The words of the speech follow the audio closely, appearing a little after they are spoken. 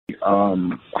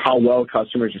how well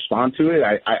customers respond to it.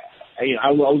 I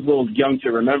was a little young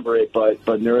to remember it, but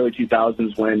in the early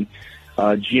 2000s when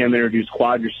GM introduced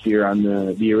Quadra-Steer on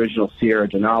the original Sierra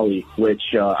Denali,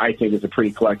 which I think is a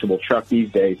pretty collectible truck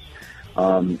these days.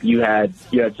 You had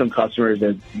some customers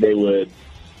that they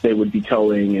would be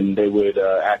towing and they would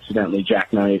accidentally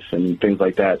jackknife and things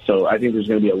like that. So I think there's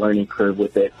going to be a learning curve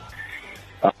with it.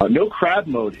 No crab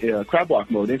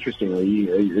walk mode.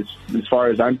 Interestingly, as far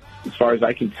as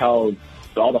I can tell,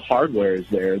 all the hardware is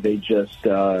there. They just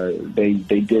they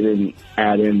didn't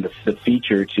add in the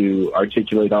feature to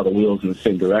articulate all the wheels in the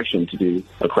same direction to do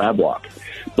a crab walk.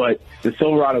 But the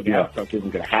Silverado gas truck isn't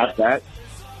going to have that.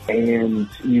 And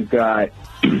you've got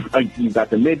the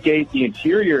midgate. The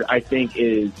interior, I think,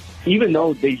 is, even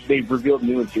though they've revealed a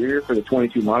new interior for the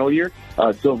 22 model year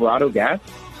Silverado gas,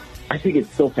 I think it's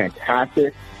still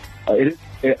fantastic.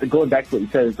 Going back to what you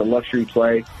said, it's a luxury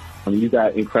play. You've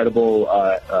got incredible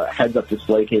heads-up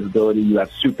display capability. You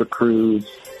have Super Cruise.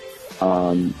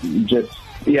 All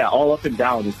up and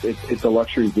down. It's a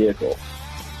luxury vehicle.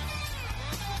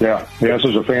 Yeah, this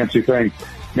is a fancy thing.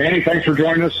 Manny, thanks for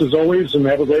joining us as always, and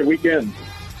have a great weekend.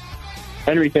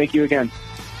 Henry, thank you again.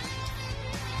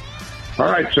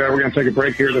 All right, so we're going to take a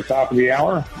break here at the top of the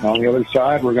hour. On the other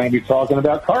side, we're going to be talking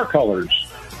about car colors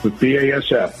with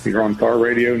BASF here on Car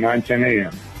Radio 910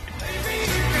 AM.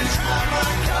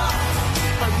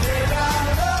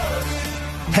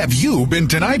 Have you been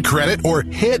denied credit or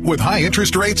hit with high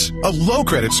interest rates? A low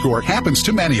credit score happens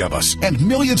to many of us, and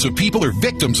millions of people are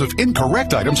victims of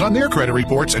incorrect items on their credit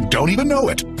reports and don't even know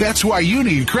it. That's why you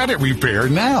need credit repair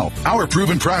now. Our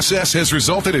proven process has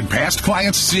resulted in past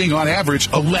clients seeing on average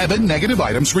 11 negative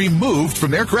items removed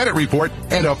from their credit report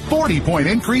and a 40-point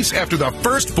increase after the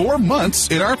first 4 months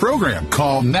in our program.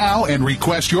 Call now and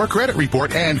request your credit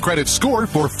report and credit score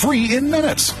for free in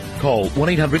minutes. Call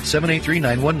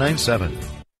 1-800-783-9197.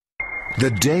 The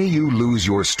day you lose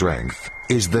your strength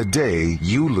is the day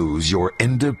you lose your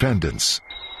independence.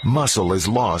 Muscle is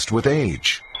lost with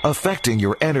age, affecting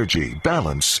your energy,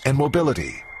 balance, and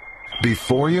mobility.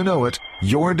 Before you know it,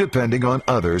 you're depending on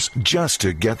others just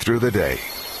to get through the day.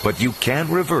 But you can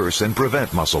reverse and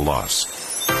prevent muscle loss.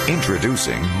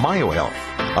 Introducing MyoHealth,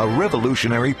 a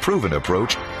revolutionary proven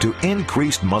approach to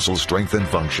increased muscle strength and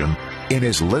function in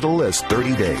as little as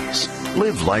 30 days.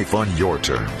 Live life on your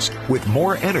terms with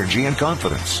more energy and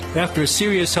confidence. After a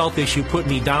serious health issue put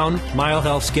me down,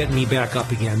 MyoHealth's getting me back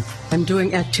up again. I'm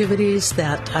doing activities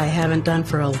that I haven't done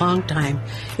for a long time.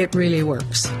 It really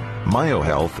works.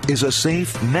 MyoHealth is a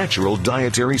safe, natural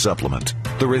dietary supplement,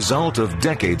 the result of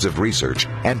decades of research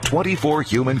and 24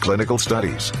 human clinical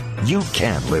studies. You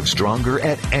can live stronger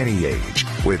at any age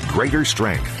with greater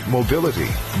strength, mobility,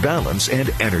 balance, and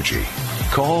energy.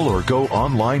 Call or go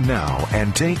online now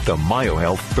and take the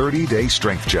MyoHealth 30-Day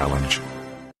Strength Challenge.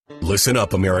 Listen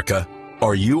up, America.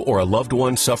 Are you or a loved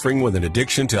one suffering with an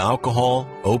addiction to alcohol,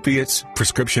 opiates,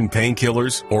 prescription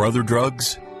painkillers, or other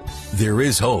drugs? There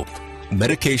is hope.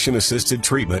 Medication-assisted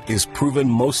treatment is proven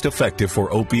most effective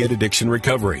for opiate addiction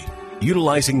recovery.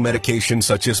 Utilizing medications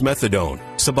such as methadone,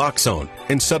 Suboxone,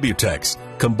 and Subutex,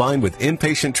 combined with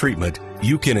inpatient treatment,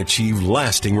 you can achieve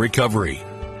lasting recovery.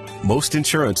 Most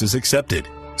insurance is accepted,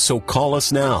 so call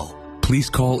us now.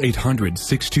 Please call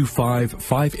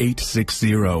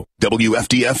 800-625-5860.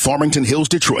 WFDF Farmington Hills,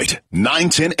 Detroit,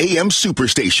 910 AM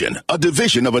Superstation, a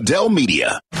division of Adele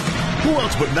Media. Who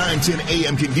else but 910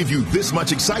 AM can give you this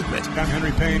much excitement? I'm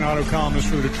Henry Payne, auto columnist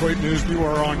for the Detroit News. You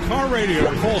are on Car Radio,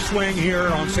 full swing here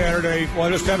on Saturday. Well,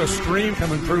 I just had a stream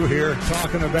coming through here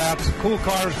talking about cool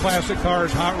cars, classic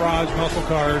cars, hot rods, muscle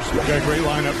cars. We've got a great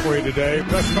lineup for you today.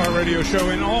 Best car radio show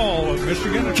in all of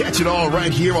Michigan. Catch it all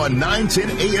right here on 910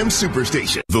 AM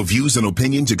Superstation. The views and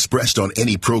opinions expressed on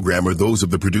any program are those of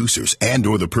the producers and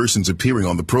or the persons appearing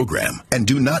on the program and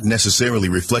do not necessarily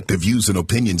reflect the views and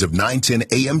opinions of 910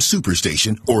 AM Superstation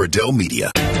or Adele Media.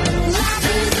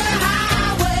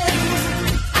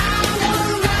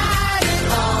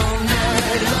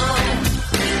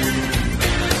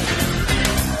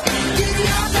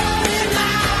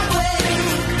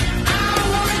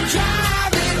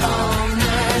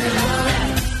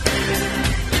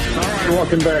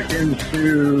 Welcome back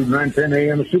into 910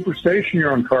 AM Superstation.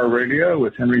 You're on Car Radio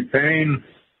with Henry Payne,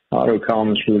 auto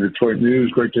columnist for the Detroit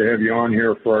News. Great to have you on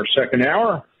here for our second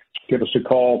hour. Give us a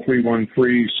call,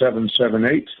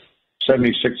 313-778-7600,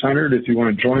 if you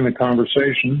want to join the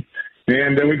conversation.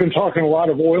 And we've been talking a lot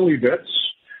of oily bits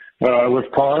with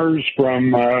cars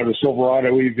from the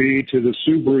Silverado EV to the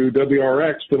Subaru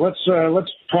WRX. But let's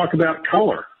talk about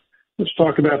color. Let's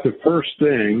talk about the first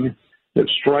thing that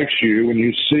strikes you when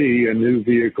you see a new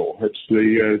vehicle. It's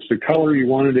the color you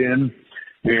want it in.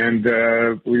 And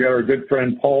we got our good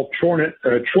friend Paul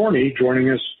Chorney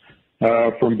joining us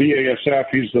from BASF.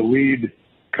 He's the lead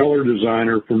color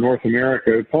designer for North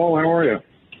America. Paul, how are you?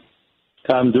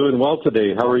 I'm doing well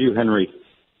today. How are you, Henry?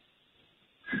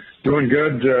 Doing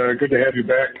good. Good to have you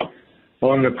back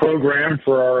on the program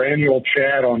for our annual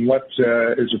chat on what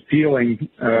is appealing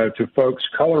to folks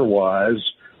color-wise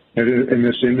in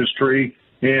this industry.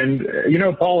 And, you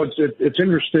know, Paul, it's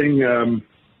interesting.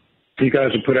 You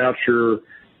guys have put out your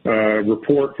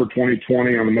report for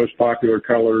 2020 on the most popular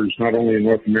colors, not only in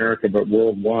North America but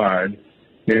worldwide.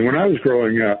 And when I was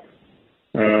growing up,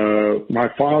 my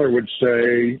father would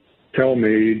tell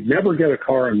me, never get a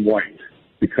car in white,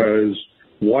 because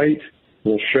white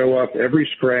will show up every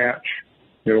scratch.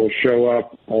 It will show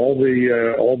up all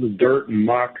the dirt and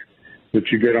muck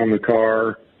that you get on the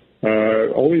car.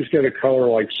 Always get a color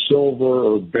like silver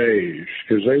or beige,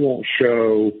 because they won't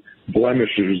show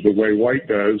blemishes the way white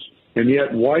does. And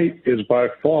yet white is by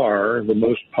far the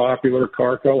most popular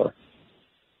car color.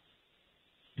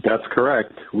 That's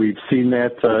correct. We've seen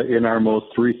that in our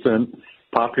most recent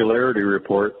popularity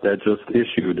report that just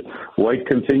issued. White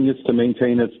continues to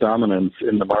maintain its dominance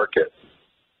in the market.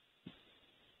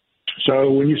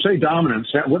 So when you say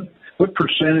dominance, what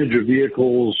percentage of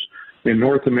vehicles in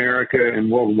North America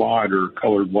and worldwide are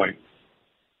colored white?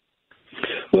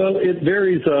 Well, it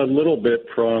varies a little bit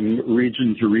from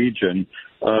region to region.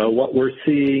 What we're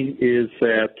seeing is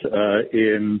that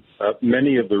in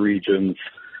many of the regions,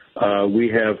 we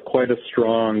have quite a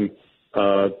strong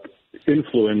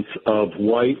influence of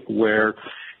white, where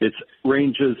it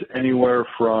ranges anywhere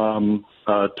from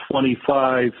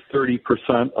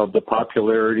 25-30% of the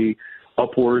popularity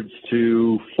upwards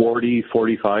to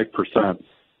 40-45%.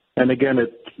 And again,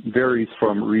 it varies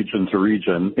from region to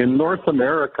region. In North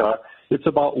America, it's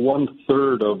about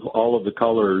 1/3 of all of the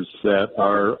colors that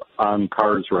are on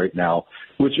cars right now,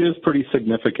 which is pretty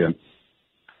significant.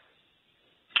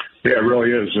 Yeah, it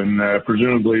really is. And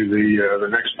presumably the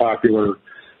next popular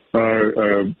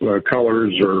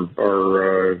colors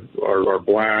are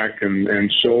black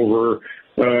and silver.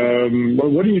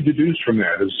 What do you deduce from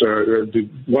that?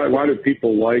 Why do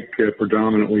people like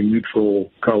predominantly neutral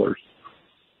colors?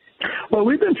 Well,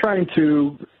 we've been trying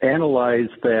to analyze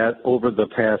that over the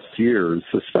past years,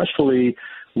 especially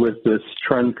with this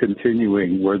trend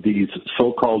continuing where these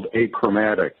so-called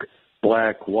achromatic,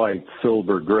 black, white,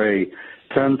 silver, gray,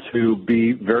 tend to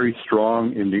be very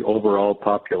strong in the overall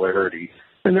popularity.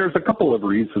 And there's a couple of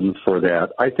reasons for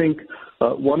that. I think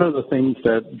one of the things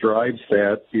that drives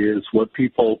that is what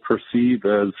people perceive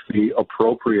as the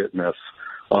appropriateness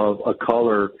of a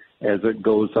color as it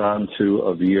goes on to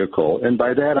a vehicle. And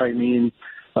by that I mean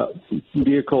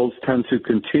vehicles tend to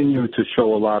continue to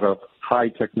show a lot of high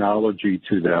technology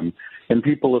to them, and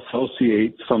people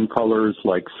associate some colors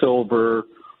like silver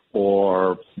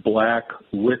or black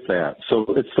with that. So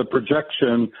it's the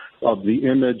projection of the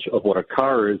image of what a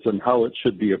car is and how it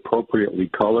should be appropriately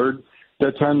colored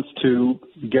that tends to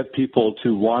get people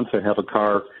to want to have a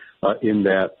car in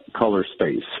that color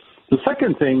space. The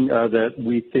second thing that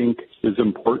we think is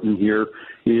important here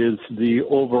is the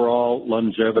overall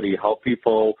longevity, how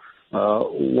people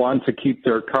want to keep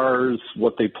their cars,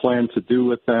 what they plan to do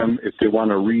with them, if they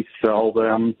want to resell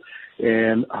them,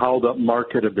 and how the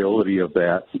marketability of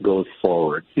that goes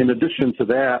forward. In addition to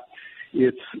that,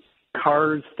 it's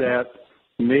cars that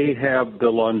may have the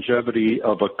longevity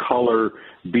of a color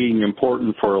being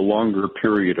important for a longer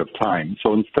period of time.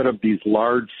 So instead of these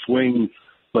large swings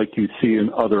like you see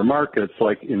in other markets,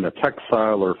 like in the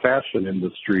textile or fashion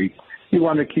industry, you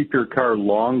want to keep your car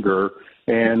longer,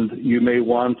 and you may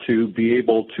want to be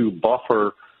able to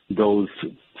buffer those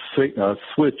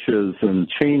switches and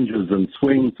changes and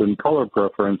swings and color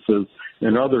preferences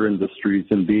in other industries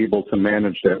and be able to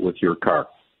manage that with your car.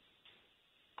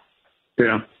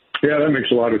 Yeah, that makes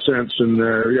a lot of sense, and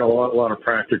a lot of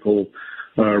practical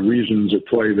reasons at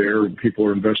play there. People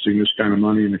are investing this kind of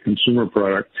money in a consumer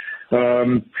product.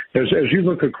 As you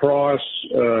look across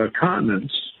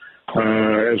continents,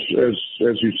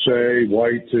 as you say,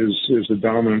 white is the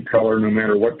dominant color no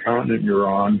matter what continent you're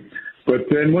on. But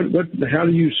then how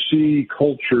do you see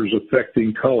cultures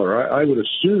affecting color? I would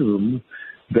assume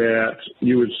that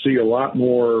you would see a lot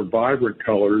more vibrant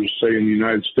colors, say in the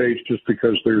United States, just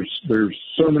because there's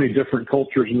so many different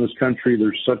cultures in this country.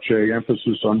 There's such an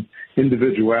emphasis on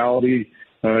individuality.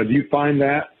 Do you find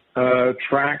that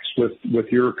tracks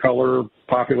with your color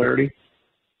popularity?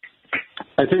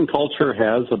 I think culture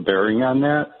has a bearing on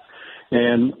that,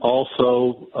 and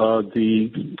also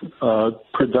the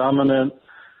predominant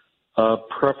a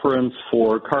preference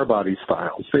for car body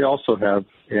styles. They also have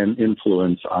an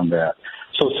influence on that.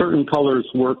 So certain colors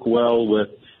work well with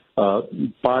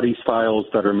body styles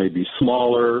that are maybe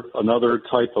smaller. Another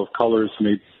type of colors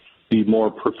may be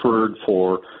more preferred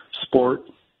for sport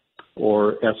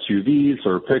or SUVs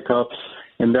or pickups,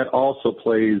 and that also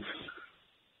plays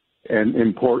an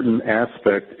important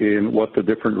aspect in what the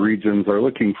different regions are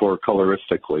looking for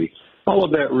coloristically. All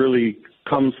of that really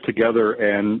comes together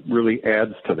and really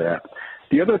adds to that.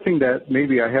 The other thing that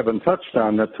maybe I haven't touched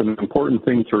on that's an important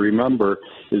thing to remember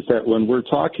is that when we're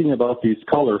talking about these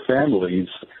color families,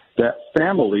 that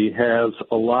family has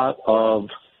a lot of,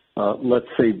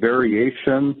 let's say,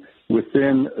 variation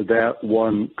within that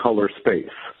one color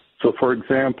space. So, for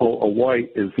example, a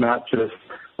white is not just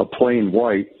a plain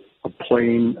white, a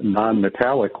plain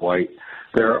non-metallic white.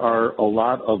 There are a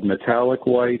lot of metallic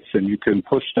whites, and you can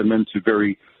push them into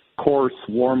very coarse,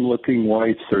 warm-looking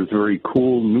whites. There's very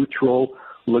cool,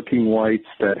 neutral-looking whites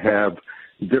that have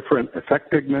different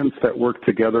effect pigments that work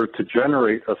together to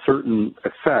generate a certain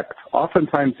effect.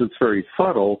 Oftentimes it's very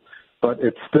subtle, but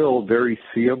it's still very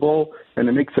seeable, and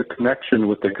it makes a connection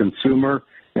with the consumer,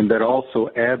 and that also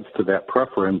adds to that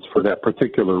preference for that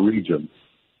particular region.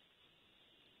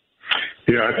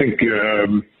 Yeah, I think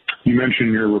you mentioned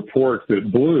in your report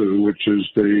that blue, which is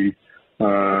the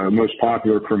most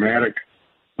popular chromatic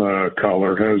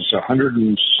color, has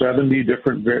 170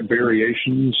 different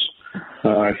variations,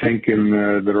 I think,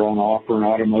 that are on offer in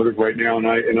automotive right now. And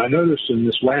I noticed in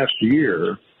this last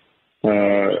year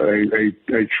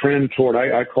a trend toward,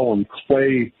 I call them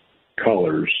clay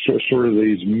colors, so sort of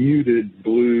these muted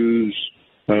blues,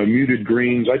 muted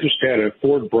greens. I just had a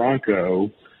Ford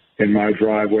Bronco in my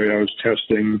driveway I was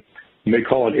testing, and they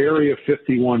call it Area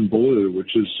 51 Blue,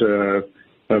 which is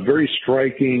a very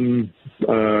striking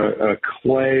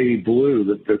clay blue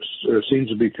that seems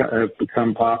to have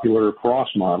become popular across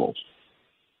models.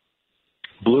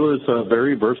 Blue is a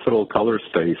very versatile color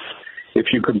space. If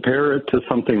you compare it to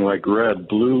something like red,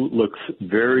 blue looks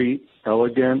very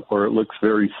elegant, or it looks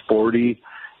very sporty.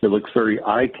 It looks very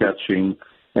eye-catching,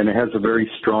 and it has a very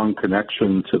strong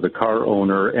connection to the car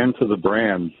owner and to the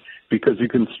brand because you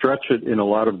can stretch it in a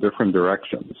lot of different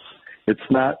directions. It's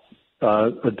not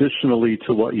additionally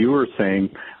to what you were saying,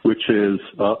 which is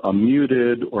a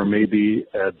muted or maybe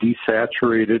a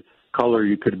desaturated color.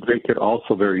 You could make it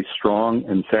also very strong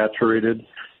and saturated.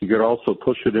 You could also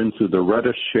push it into the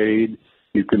reddish shade.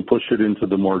 You can push it into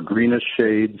the more greenish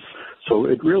shades. So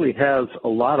it really has a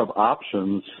lot of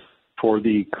options for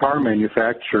the car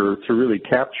manufacturer to really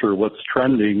capture what's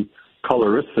trending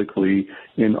coloristically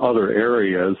in other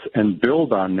areas and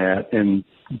build on that and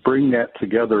bring that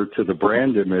together to the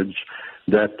brand image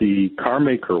that the car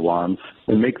maker wants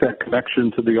and make that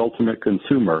connection to the ultimate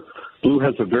consumer. Blue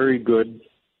has a very good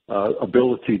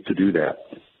ability to do that.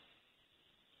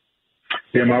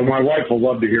 Yeah, my wife will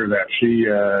love to hear that.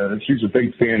 She's a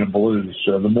big fan of blues.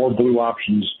 So the more blue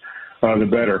options, the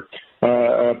better.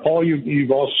 Paul,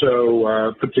 you've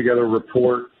also put together a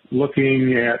report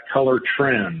looking at color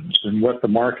trends and what the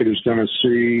market is going to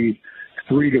see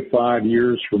 3 to 5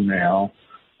 years from now.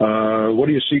 What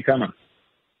do you see coming?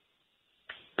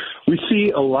 We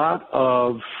see a lot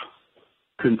of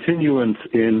continuance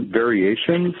in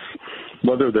variations,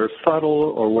 whether they're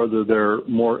subtle or whether they're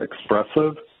more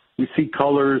expressive. We see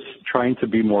colors trying to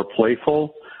be more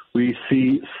playful. We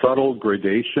see subtle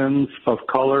gradations of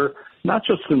color, not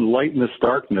just in lightness,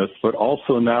 darkness, but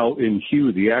also now in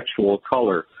hue, the actual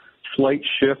color. Slight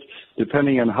shifts,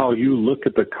 depending on how you look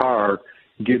at the car,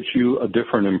 gives you a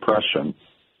different impression.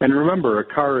 And remember, a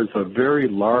car is a very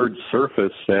large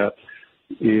surface that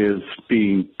is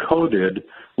being coated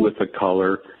with a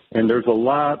color, and there's a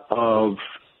lot of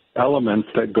elements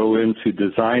that go into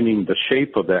designing the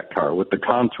shape of that car with the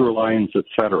contour lines,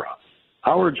 etc.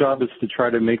 Our job is to try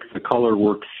to make the color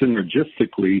work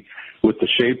synergistically with the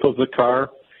shape of the car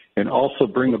and also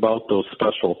bring about those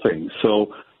special things.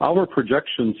 So our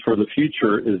projections for the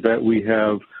future is that we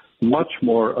have much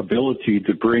more ability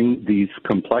to bring these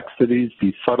complexities,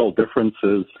 these subtle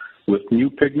differences with new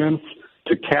pigments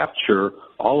to capture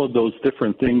all of those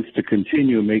different things to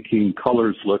continue making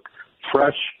colors look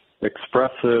fresh,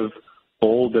 expressive,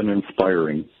 bold, and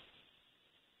inspiring.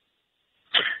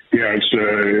 Yeah,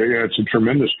 it's a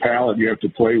tremendous palette you have to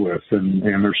play with, and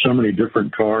there's so many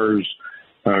different cars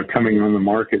coming on the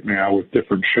market now with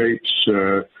different shapes,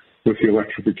 with the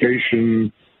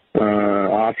electrification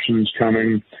options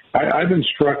coming. I've been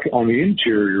struck on the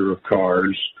interior of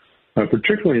cars,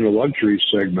 particularly in the luxury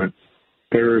segment.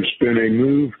 There's been a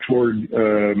move toward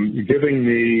giving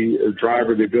the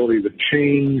driver the ability to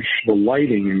change the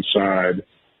lighting inside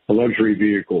luxury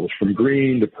vehicles, from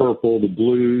green to purple to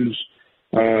blues.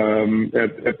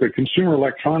 At the Consumer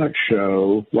Electronics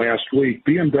Show last week,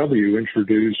 BMW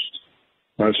introduced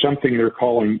something they're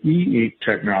calling e-ink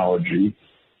technology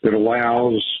that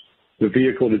allows the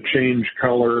vehicle to change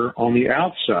color on the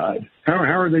outside. How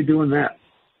are they doing that?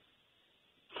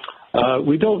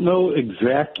 We don't know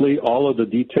exactly all of the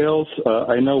details.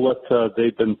 I know what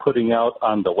they've been putting out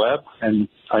on the web, and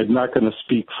I'm not going to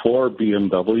speak for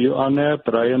BMW on that,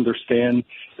 but I understand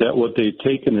that what they've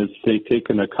taken is they've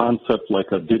taken a concept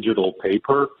like a digital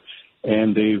paper,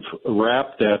 and they've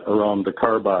wrapped that around the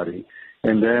car body.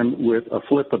 And then with a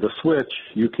flip of the switch,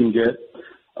 you can get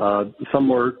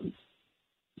somewhere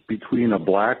between a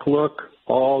black look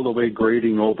all the way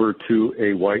grading over to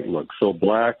a white look. So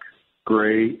black,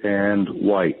 gray, and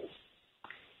white.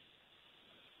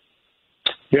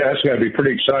 Yeah, that's got to be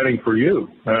pretty exciting for you.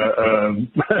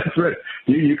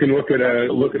 You can look at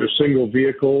a single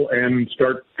vehicle and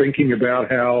start thinking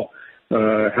about how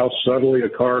subtly a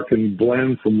car can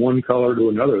blend from one color to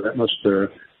another. That must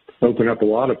open up a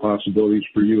lot of possibilities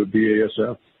for you at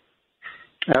BASF.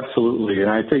 Absolutely, and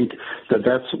I think that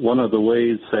that's one of the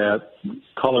ways that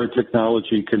color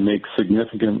technology can make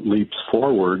significant leaps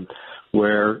forward,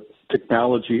 where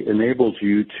technology enables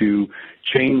you to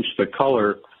change the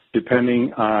color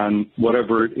depending on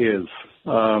whatever it is,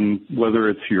 whether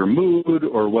it's your mood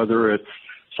or whether it's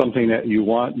something that you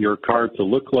want your car to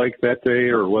look like that day,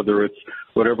 or whether it's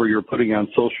whatever you're putting on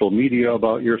social media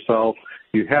about yourself.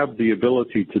 You have the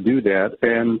ability to do that,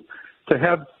 and to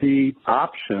have the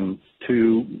option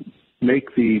to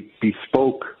make the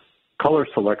bespoke color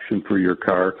selection for your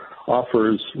car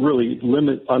offers really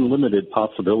unlimited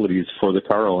possibilities for the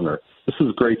car owner. This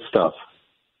is great stuff.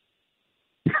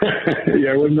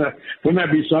 Yeah, wouldn't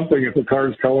that be something if the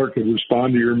car's color could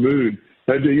respond to your mood?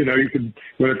 You know, you could,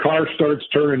 when a car starts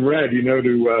turning red, you know,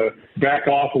 to back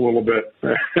off a little bit.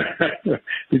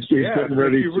 He's getting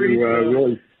ready to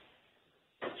really.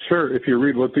 Sure, if you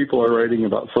read what people are writing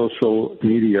about social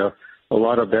media, a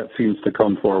lot of that seems to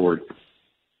come forward.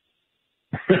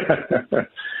 The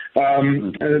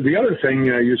other thing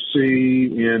you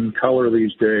see in color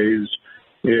these days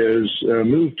is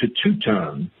move to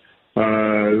two-tone.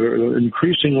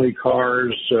 Increasingly,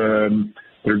 cars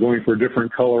they're going for a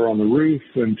different color on the roof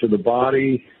and to the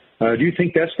body. Do you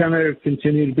think that's going to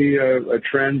continue to be a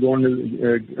trend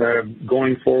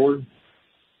going forward?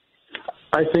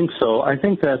 I think so. I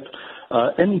think that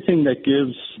anything that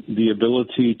gives the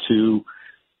ability to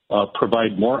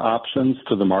provide more options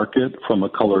to the market from a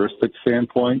coloristic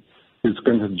standpoint is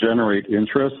going to generate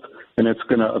interest, and it's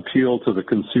going to appeal to the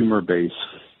consumer base.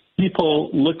 People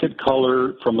look at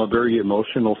color from a very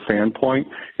emotional standpoint,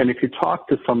 and if you talk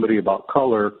to somebody about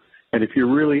color, and if you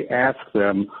really ask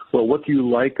them, well, what do you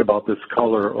like about this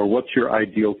color, or what's your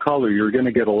ideal color, you're going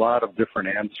to get a lot of different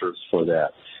answers for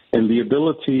that. And the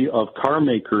ability of car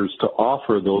makers to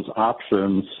offer those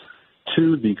options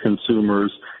to the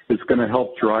consumers is going to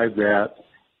help drive that,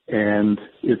 and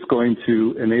it's going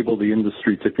to enable the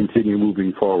industry to continue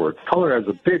moving forward. Color has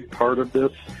a big part of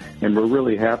this, and we're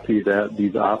really happy that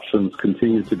these options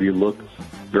continue to be looked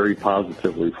very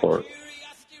positively for it.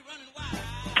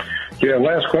 Yeah,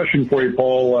 last question for you,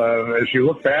 Paul. As you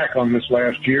look back on this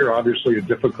last year, obviously a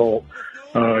difficult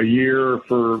year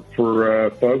for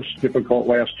folks, difficult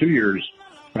last 2 years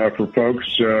for folks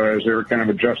as they were kind of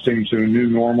adjusting to a new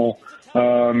normal.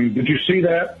 Did you see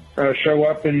that show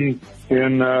up in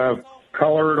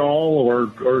color at all,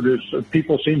 or does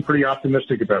people seem pretty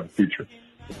optimistic about the future?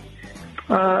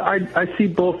 I see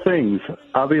both things.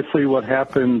 Obviously, what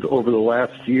happened over the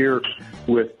last year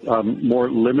with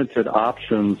more limited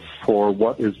options for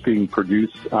what is being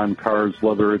produced on cars,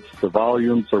 whether it's the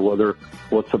volumes or whether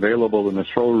what's available in the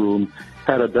showroom,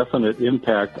 had a definite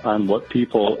impact on what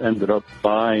people ended up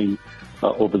buying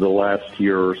over the last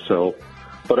year or so.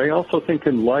 But I also think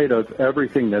in light of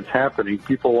everything that's happening,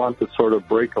 people want to sort of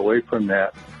break away from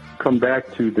that, come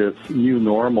back to this new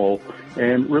normal,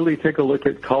 and really take a look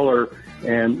at color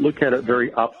and look at it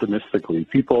very optimistically.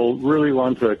 People really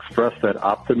want to express that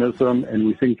optimism, and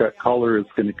we think that color is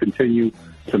going to continue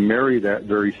to marry that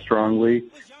very strongly.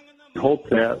 We hope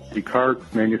that the car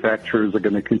manufacturers are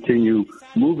going to continue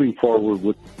moving forward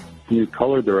with new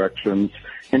color directions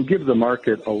and give the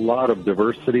market a lot of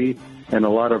diversity and a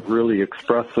lot of really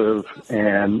expressive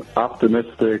and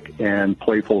optimistic and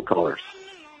playful colors.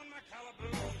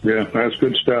 Yeah, that's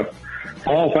good stuff.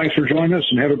 Paul, thanks for joining us,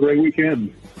 and have a great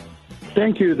weekend.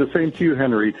 Thank you. The same to you,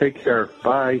 Henry. Take care.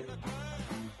 Bye.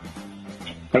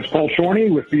 That's Paul Shorney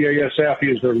with BASF. He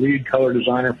is their lead color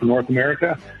designer for North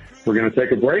America. We're going to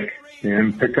take a break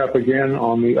and pick up again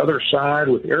on the other side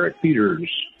with Eric Peters.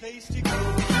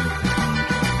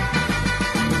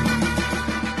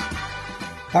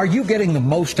 Are you getting the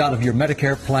most out of your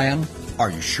Medicare plan? Are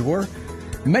you sure?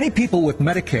 Many people with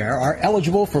Medicare are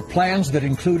eligible for plans that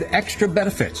include extra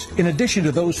benefits in addition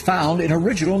to those found in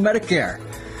original Medicare.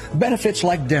 Benefits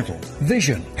like dental,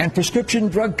 vision, and prescription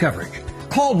drug coverage.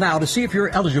 Call now to see if you're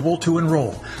eligible to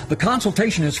enroll. The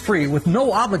consultation is free with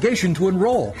no obligation to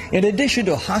enroll. In addition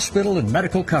to hospital and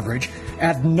medical coverage,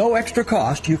 at no extra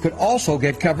cost, you could also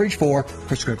get coverage for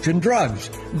prescription drugs,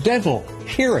 dental,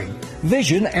 hearing,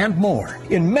 vision, and more.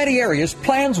 In many areas,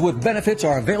 plans with benefits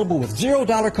are available with $0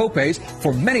 copays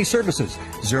for many services,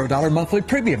 $0 monthly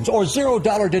premiums, or $0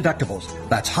 deductibles.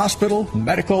 That's hospital,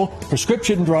 medical,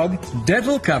 prescription drug,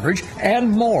 dental coverage, and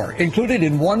more included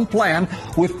in one plan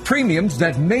with premiums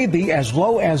that may be as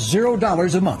low as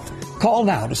 $0 a month. Call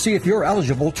now to see if you're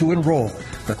eligible to enroll.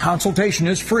 The consultation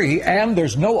is free and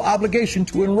there's no obligation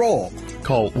to enroll.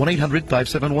 Call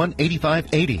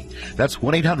 1-800-571-8580. That's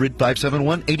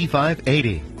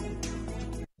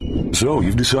 1-800-571-8580. So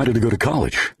you've decided to go to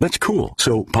college. That's cool.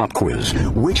 So pop quiz.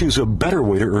 Which is a better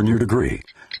way to earn your degree?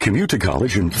 Commute to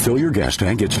college and fill your gas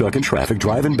tank, get stuck in traffic,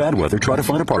 drive in bad weather, try to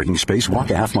find a parking space,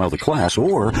 walk a half mile to class,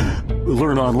 or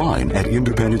learn online at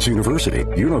Independence University.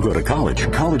 You don't go to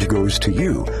college. College goes to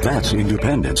you. That's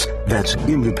independence. That's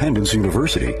Independence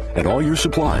University. And all your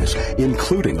supplies,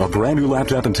 including a brand new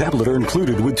laptop and tablet, are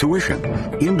included with tuition.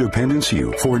 Independence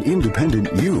U for an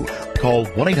independent you. Call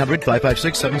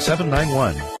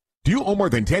 1-800-556-7791. Do you owe more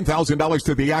than $10,000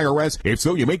 to the IRS? If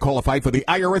so, you may qualify for the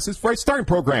IRS's Fresh Start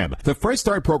program. The Fresh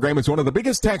Start program is one of the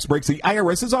biggest tax breaks the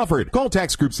IRS has offered. Call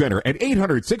Tax Group Center at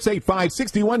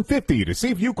 800-685-6150 to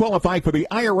see if you qualify for the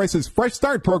IRS's Fresh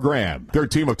Start program. Their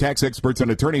team of tax experts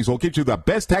and attorneys will get you the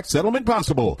best tax settlement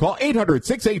possible. Call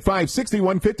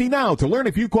 800-685-6150 now to learn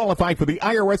if you qualify for the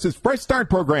IRS's Fresh Start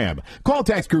program. Call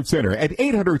Tax Group Center at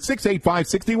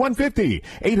 800-685-6150.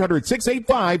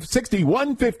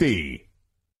 800-685-6150.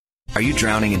 Are you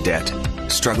drowning in debt?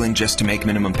 Struggling just to make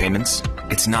minimum payments?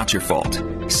 It's not your fault.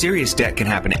 Serious debt can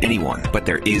happen to anyone, but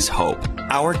there is hope.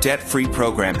 Our debt-free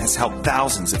program has helped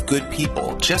thousands of good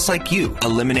people, just like you,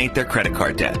 eliminate their credit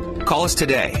card debt. Call us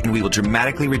today, and we will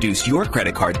dramatically reduce your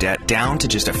credit card debt down to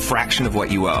just a fraction of what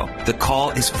you owe. The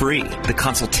call is free. The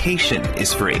consultation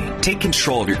is free. Take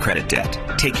control of your credit debt.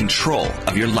 Take control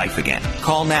of your life again.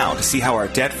 Call now to see how our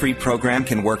debt-free program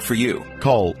can work for you.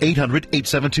 Call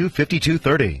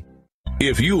 800-872-5230.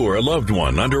 If you or a loved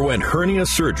one underwent hernia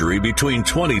surgery between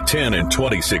 2010 and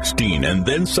 2016 and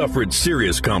then suffered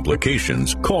serious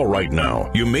complications, call right now.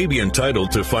 You may be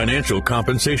entitled to financial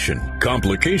compensation.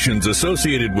 Complications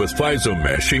associated with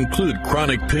FISOMesh include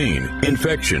chronic pain,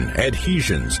 infection,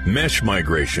 adhesions, mesh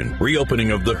migration, reopening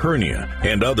of the hernia,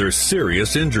 and other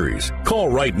serious injuries. Call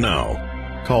right now.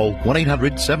 Call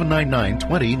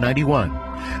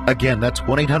 1-800-799-2091. Again, that's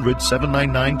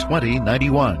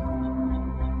 1-800-799-2091.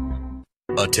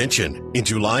 Attention! In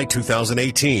July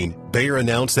 2018, Bayer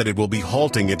announced that it will be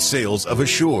halting its sales of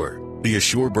Assure. The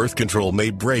Assure birth control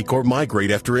may break or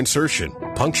migrate after insertion,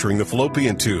 puncturing the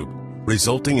fallopian tube,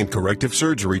 resulting in corrective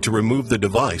surgery to remove the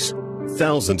device.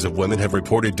 Thousands of women have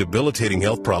reported debilitating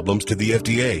health problems to the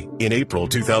FDA. In April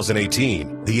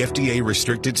 2018, the FDA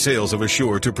restricted sales of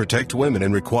Assure to protect women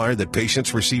and required that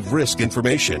patients receive risk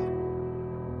information.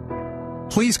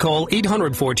 Please call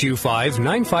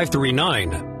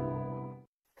 800-425-9539.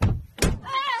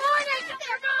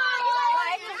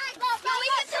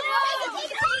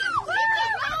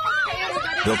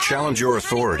 They'll challenge your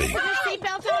authority.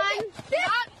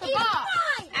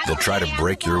 They'll try to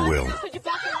break your will.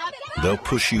 They'll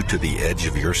push you to the edge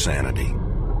of your sanity.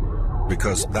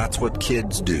 Because that's what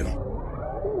kids do.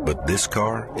 But this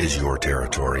car is your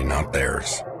territory, not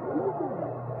theirs.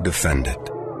 Defend it.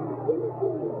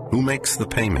 Who makes the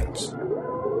payments?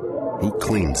 Who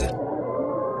cleans it?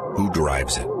 Who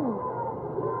drives it?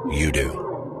 You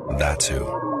do. That's who.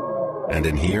 And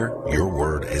in here, your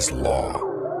word is law.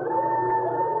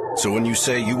 So when you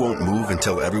say you won't move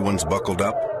until everyone's buckled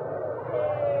up,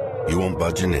 you won't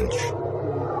budge an inch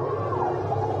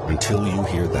until you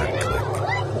hear that click.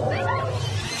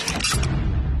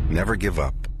 Never give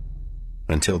up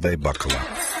until they buckle up.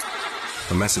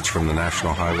 A message from the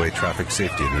National Highway Traffic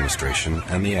Safety Administration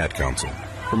and the Ad Council.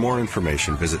 For more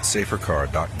information, visit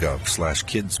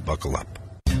safercar.gov/kidsbuckleup.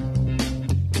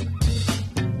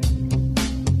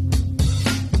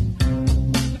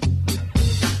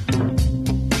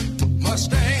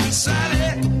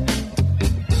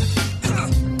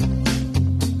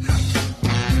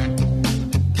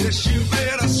 Guess you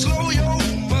better slow your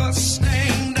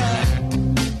Mustang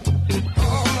down.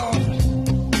 Hold on.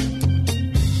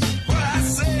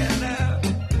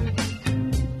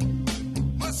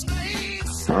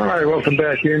 right, welcome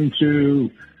back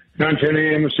into 910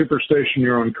 AM, the Superstation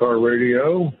here on Car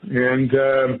Radio. And,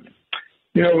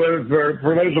 you know,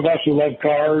 for those of us who love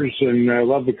cars and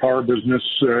love the car business,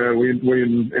 we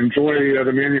enjoy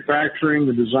the manufacturing,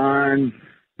 the design,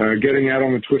 getting out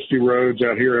on the twisty roads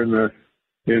out here in the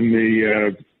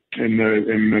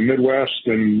Midwest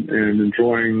and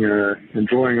enjoying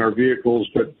our vehicles.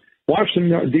 But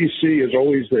Washington, D.C. is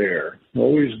always there,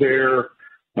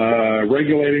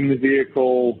 regulating the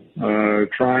vehicle,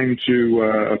 trying to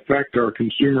affect our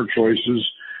consumer choices.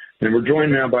 And we're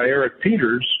joined now by Eric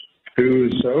Peters,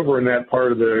 who's over in that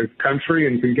part of the country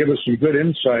and can give us some good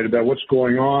insight about what's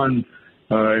going on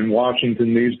in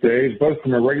Washington these days, both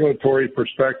from a regulatory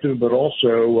perspective, but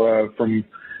also from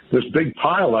this big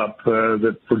pileup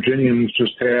that Virginians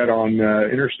just had on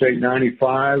Interstate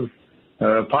 95.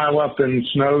 Pileup in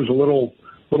snow's a little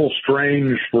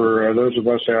strange for those of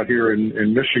us out here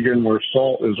in Michigan, where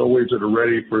salt is always at a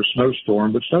ready for a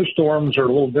snowstorm. But snowstorms are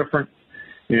a little different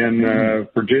in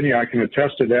Virginia. I can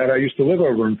attest to that. I used to live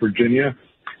over in Virginia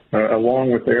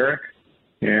along with Eric,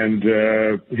 and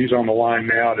he's on the line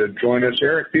now to join us.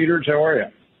 Eric Peters, how are you?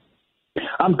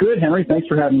 I'm good, Henry. Thanks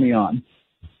for having me on.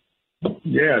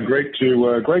 Yeah, great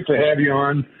to have you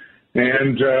on.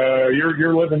 And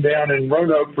you're living down in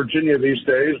Roanoke, Virginia these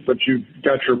days, but you've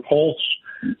got your pulse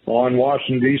on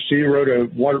Washington, D.C., wrote a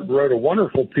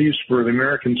wonderful piece for the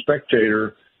American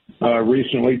Spectator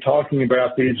recently talking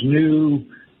about these new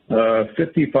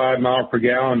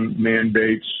 55-mile-per-gallon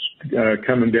mandates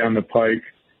coming down the pike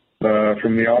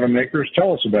from the automakers.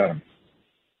 Tell us about them.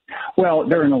 Well,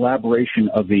 they're an elaboration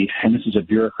of and this is a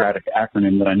bureaucratic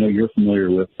acronym that I know you're familiar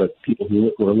with, but people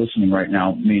who are listening right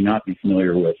now may not be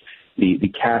familiar with, the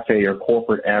CAFE, or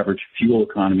Corporate Average Fuel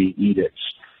Economy Edicts,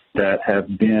 that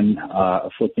have been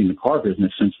afflicting the car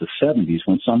business since the 70s,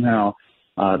 when somehow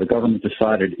the government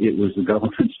decided it was the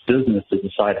government's business to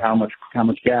decide how much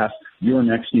gas your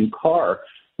next new car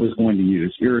was going to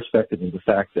use, irrespective of the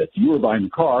fact that you were buying the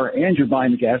car and you're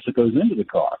buying the gas that goes into the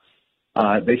car.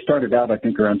 They started out, I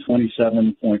think, around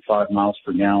 27.5 miles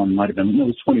per gallon. It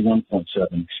was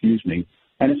 21.7, excuse me.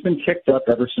 And it's been kicked up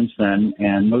ever since then.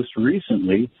 And most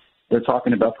recently, they're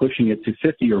talking about pushing it to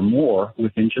 50 or more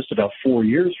within just about 4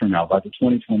 years from now, by the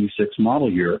 2026 model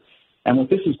year. And what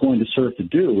this is going to serve to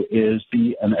do is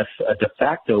be a de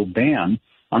facto ban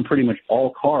on pretty much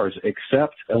all cars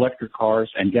except electric cars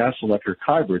and gas electric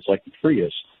hybrids like the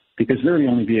Prius, because they're the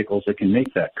only vehicles that can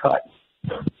make that cut.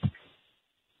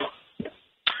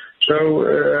 So,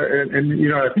 you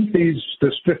know, I think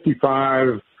this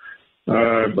 55,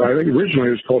 I think originally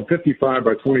it was called 55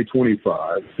 by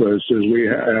 2025, as we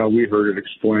heard it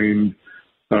explained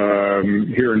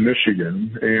here in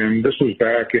Michigan. And this was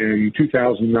back in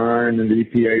 2009, and the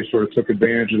EPA sort of took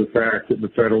advantage of the fact that the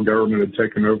federal government had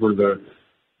taken over the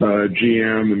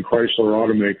GM and Chrysler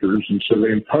automakers, and so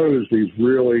they imposed these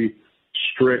really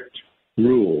strict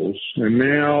rules. And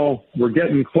now we're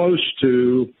getting close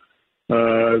to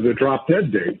the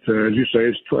drop-dead date. As you say,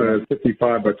 it's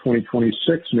 55 by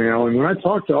 2026 now. And when I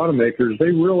talk to automakers,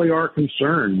 they really are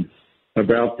concerned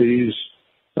about these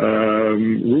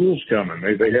rules coming.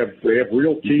 They have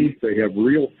real teeth. They have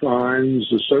real fines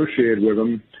associated with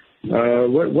them.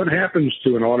 What happens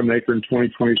to an automaker in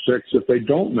 2026 if they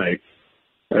don't make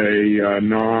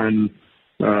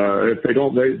if they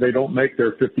don't make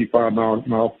their 55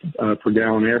 mile per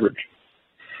gallon average?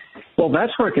 Well,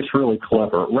 that's where it gets really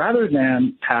clever. Rather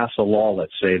than pass a law,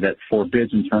 let's say, that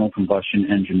forbids internal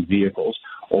combustion engine vehicles,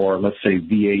 or let's say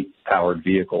V8-powered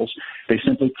vehicles, they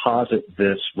simply posit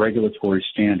this regulatory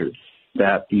standard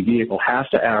that the vehicle has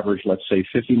to average, let's say,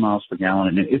 50 miles per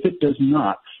gallon. And if it does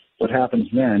not, what happens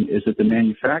then is that the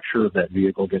manufacturer of that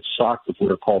vehicle gets socked with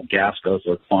what are called gas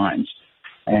guzzler fines.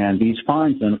 And these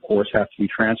fines then, of course, have to be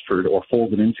transferred or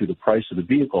folded into the price of the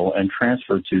vehicle and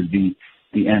transferred to the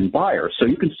end buyer. So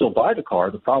you can still buy the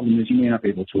car. The problem is you may not be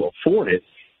able to afford it.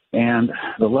 And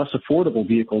the less affordable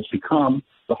vehicles become,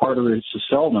 the harder it is to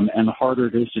sell them and the harder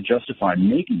it is to justify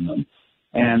making them.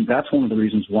 And that's one of the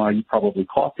reasons why you probably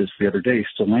caught this the other day.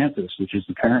 Stellantis, which is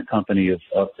the parent company of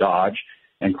Dodge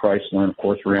and Chrysler and, of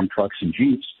course, Ram trucks and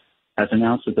Jeeps, has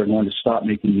announced that they're going to stop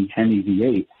making the Hemi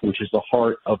V8, which is the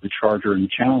heart of the Charger and the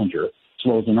Challenger, as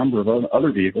well as a number of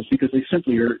other vehicles, because they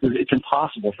simply it's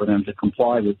impossible for them to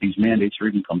comply with these mandates or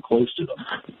even come close to them.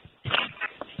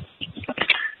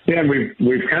 Yeah, and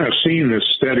we've kind of seen this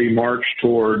steady march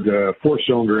toward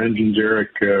four-cylinder engines,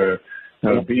 Eric.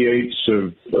 V8s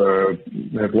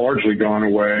have largely gone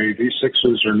away.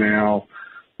 V6s are now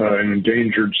an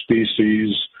endangered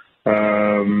species.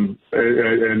 And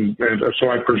so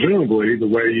I presumably the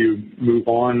way you move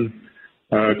on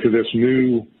to this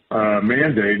new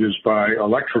mandate is by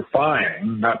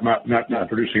electrifying, not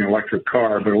producing an electric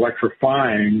car, but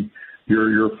electrifying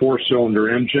your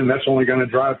four-cylinder engine. That's only going to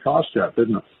drive costs up,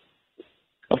 isn't it?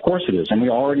 Of course it is, and we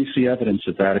already see evidence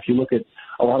of that. If you look at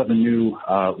a lot of the new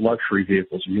luxury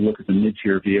vehicles, if you look at the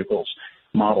mid-tier vehicles,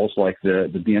 models like the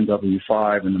BMW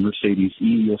 5 and the Mercedes E,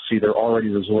 you'll see they're already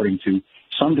resorting to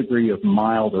some degree of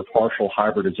mild or partial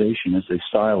hybridization, as they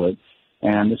style it,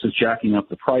 and this is jacking up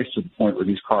the price to the point where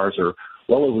these cars are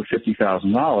well over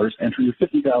 $50,000, and for your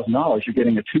 $50,000, you're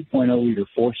getting a 2.0-liter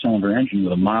four-cylinder engine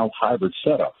with a mild hybrid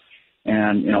setup.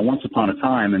 And, once upon a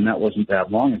time, and that wasn't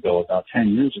that long ago, about 10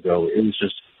 years ago, it was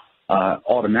just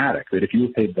automatic that if you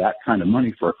paid that kind of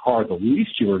money for a car, the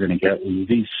least you were going to get was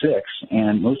a V6,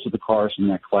 and most of the cars in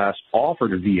that class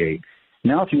offered a V8.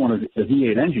 Now, if you want a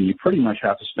V8 engine, you pretty much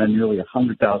have to spend nearly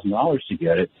 $100,000 to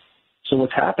get it. So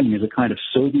what's happening is a kind of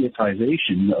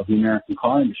Sovietization of the American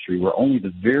car industry, where only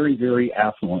the very, very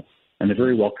affluent and the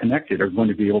very well-connected are going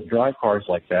to be able to drive cars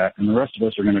like that, and the rest of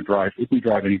us are going to drive, if we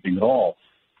drive anything at all,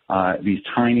 these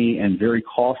tiny and very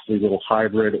costly little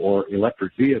hybrid or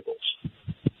electric vehicles.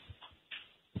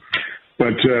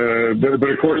 But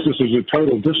of course, this is a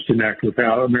total disconnect with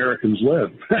how Americans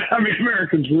live. I mean,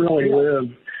 Americans really live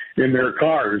in their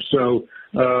cars. So,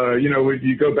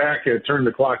 you go back, turn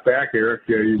the clock back, Eric,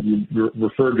 you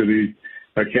referred to the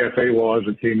CAFE laws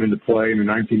that came into play in the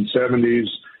 1970s.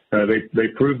 They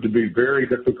proved to be very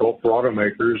difficult for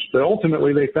automakers, but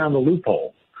ultimately they found a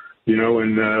loophole.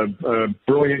 And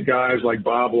brilliant guys like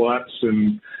Bob Lutz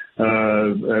and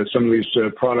some of these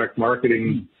product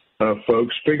marketing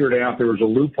folks figured out there was a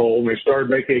loophole, and they started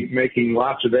making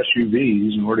lots of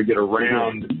SUVs in order to get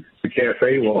around the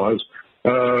CAFE laws.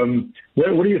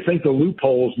 What do you think the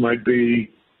loopholes might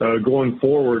be going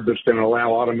forward that's going to allow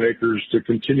automakers to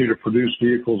continue to produce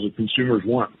vehicles that consumers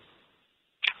want?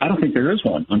 I don't think there is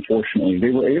one, unfortunately.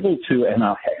 They were able to, and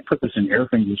I'll put this in air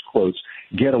fingers quotes,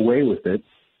 get away with it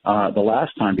the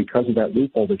last time because of that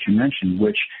loophole that you mentioned,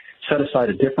 which set aside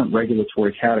a different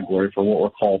regulatory category for what were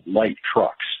called light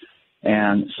trucks.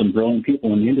 And some brilliant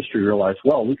people in the industry realized,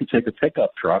 well, we could take a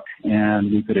pickup truck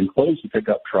and we could enclose the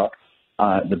pickup truck,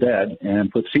 the bed,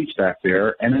 and put seats back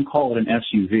there, and then call it an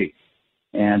SUV.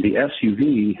 And the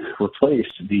SUV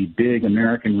replaced the big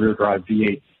American rear-drive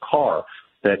V8 car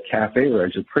that CAFE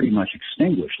regs had pretty much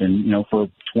extinguished. And, for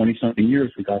 20-something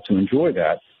years, we got to enjoy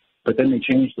that. But then they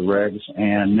changed the regs,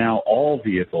 and now all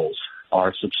vehicles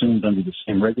are subsumed under the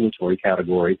same regulatory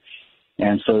category,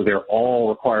 and so they're all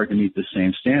required to meet the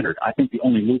same standard. I think the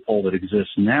only loophole that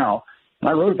exists now, and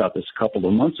I wrote about this a couple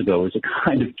of months ago, is a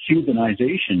kind of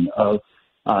Cubanization of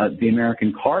the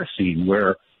American car scene,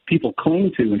 where people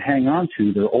cling to and hang on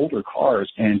to their older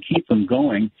cars and keep them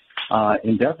going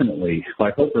indefinitely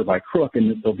by hook or by crook,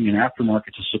 and there'll be an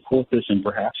aftermarket to support this, and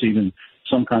perhaps even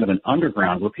some kind of an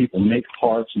underground where people make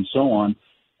parts and so on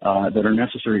that are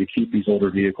necessary to keep these older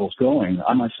vehicles going.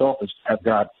 I myself have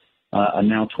got a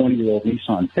now 20-year-old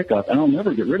Nissan pickup, and I'll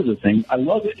never get rid of the thing. I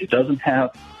love it. It doesn't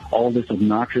have all this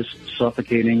obnoxious,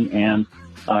 suffocating, and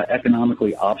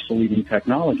economically obsoleting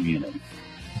technology in it.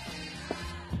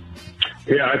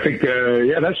 Yeah, I think,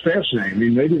 that's fascinating. I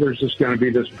mean, maybe there's just going to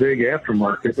be this big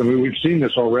aftermarket. I mean, we've seen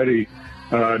this already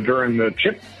during the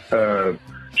chip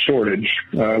shortage,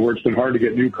 where it's been hard to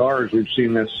get new cars. We've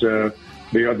seen this, the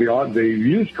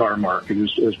used car market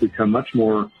has become much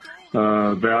more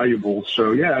valuable.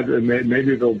 So,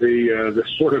 maybe there'll be this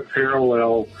sort of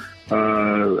parallel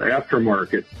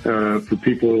aftermarket for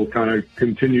people who will kind of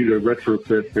continue to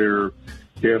retrofit their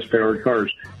gas-powered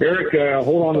cars. Eric,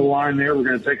 hold on the line there. We're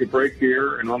going to take a break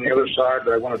here. And on the other side,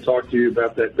 I want to talk to you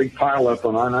about that big pileup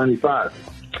on I-95.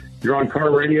 You're on Car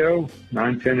Radio,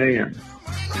 910 a.m.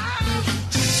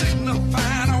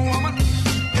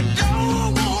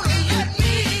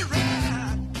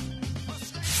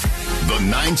 The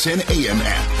 910 AM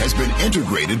app has been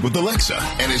integrated with Alexa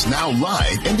and is now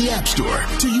live in the App Store.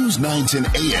 To use 910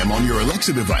 AM on your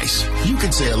Alexa device, you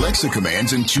can say Alexa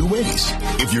commands in two ways.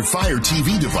 If your Fire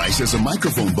TV device has a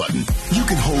microphone button, you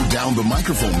can hold down the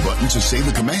microphone button to say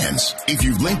the commands. If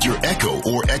you've linked your Echo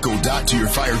or Echo Dot to your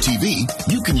Fire TV,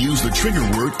 you can use the trigger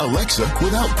word Alexa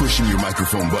without pushing your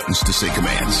microphone buttons to say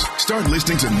commands. Start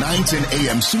listening to 910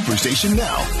 AM Superstation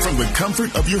now from the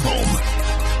comfort of your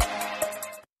home.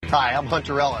 Hi, I'm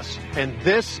Hunter Ellis, and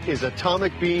this is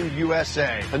Atomic Beam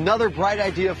USA. Another bright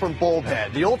idea from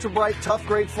Bulbhead, the ultra-bright,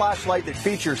 tough-grade flashlight that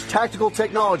features tactical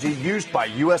technology used by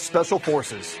U.S. Special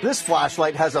Forces. This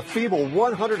flashlight has a feeble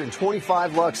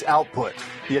 125 lux output.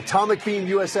 The Atomic Beam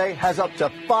USA has up to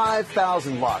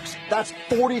 5,000 lux. That's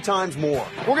 40 times more.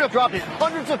 We're going to drop it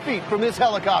hundreds of feet from this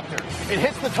helicopter. It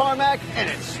hits the tarmac, and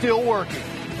it's still working.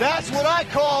 That's what I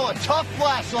call a tough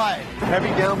flashlight. Heavy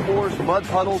downpours, mud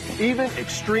puddles, even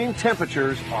extreme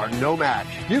temperatures are no match.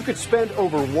 You could spend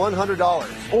over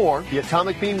 $100, or the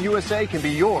Atomic Beam USA can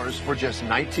be yours for just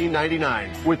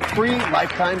 $19.99 with free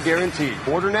lifetime guarantee.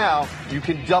 Order now, you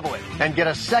can double it and get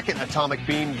a second Atomic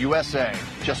Beam USA.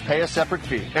 Just pay a separate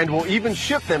fee, and we'll even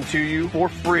ship them to you for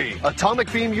free.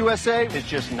 Atomic Beam USA is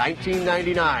just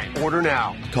 $19.99. Order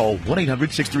now. Call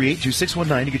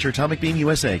 1-800-638-2619 to get your Atomic Beam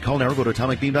USA. Call now or go to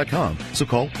atomicbeam.com. So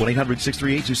call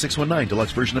 1-800-638-2619.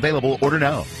 Deluxe version available. Order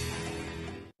now.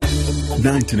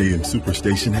 910 AM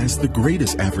Superstation has the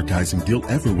greatest advertising deal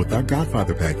ever with our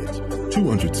Godfather package.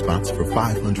 200 spots for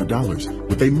 $500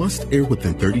 with a must-air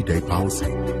within 30-day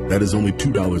policy. That is only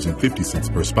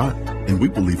 $2.50 per spot, and we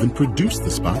will even produce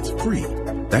the spots free.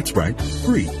 That's right,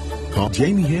 free. Call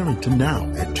Jamie Harrington now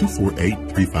at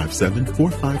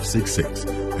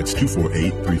 248-357-4566. That's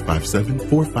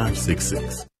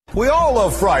 248-357-4566. We all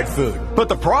love fried food, but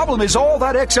the problem is all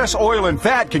that excess oil and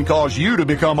fat can cause you to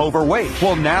become overweight.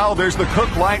 Well, now there's the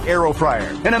Cook Light Aero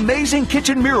Fryer, an amazing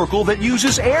kitchen miracle that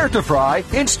uses air to fry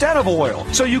instead of oil,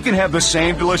 so you can have the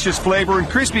same delicious flavor and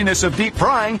crispiness of deep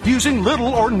frying using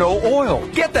little or no oil.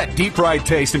 Get that deep fried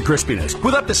taste and crispiness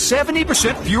with up to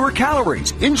 70% fewer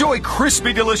calories. Enjoy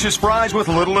crispy, delicious fries with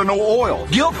little or no oil,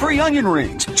 guilt-free onion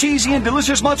rings, cheesy and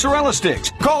delicious mozzarella sticks.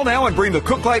 Call now and bring the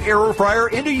Cook Light Aero Fryer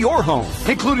into your home,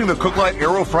 including the Cook Light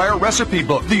Aero Fryer recipe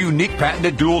book, the unique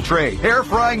patented dual tray, air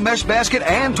frying mesh basket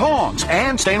and tongs,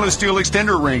 and stainless steel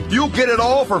extender ring. You'll get it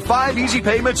all for 5 easy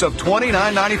payments of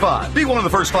 $29.95. Be one of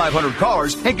the first 500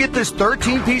 callers and get this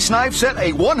 13-piece knife set,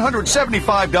 a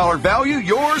 $175 value,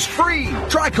 yours free.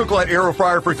 Try Cook Light Aero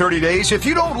Fryer for 30 days. If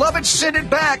you don't love it, send it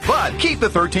back. But keep the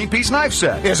 13-piece knife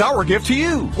set as our gift to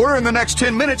you. We're in the next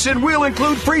 10 minutes and we'll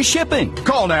include free shipping.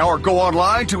 Call now or go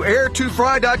online to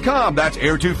air2fry.com. That's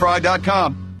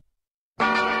air2fry.com.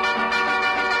 Riding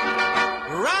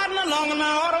along in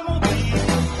my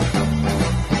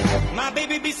automobile, my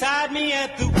baby beside me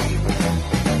at the wheel.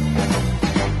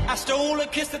 I stole a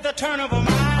kiss at the turn of a mile,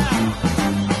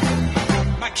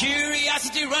 my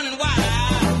curiosity running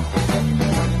wild,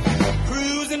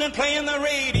 cruising and playing the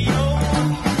radio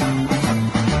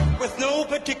with no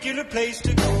particular place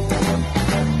to go.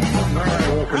 All right,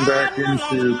 welcome back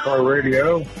into Car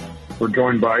Radio. We're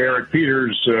joined by Eric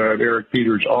Peters at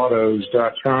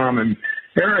ericpetersautos.com. And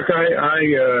Eric,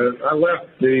 I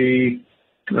left the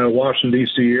Washington,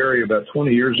 D.C. area about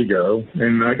 20 years ago,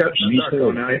 and I got stuck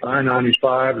on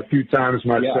I-95 a few times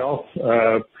myself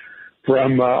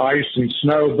from ice and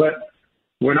snow. But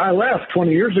when I left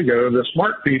 20 years ago, the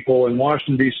smart people in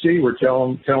Washington, D.C. were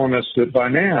telling us that by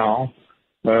now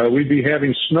we'd be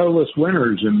having snowless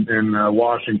winters in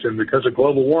Washington because of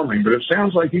global warming. But it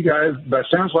sounds like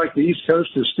the East Coast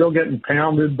is still getting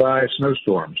pounded by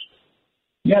snowstorms.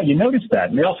 Yeah, you noticed that.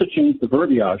 And they also changed the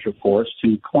verbiage, of course,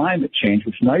 to climate change,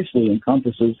 which nicely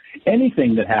encompasses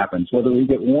anything that happens, whether we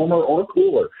get warmer or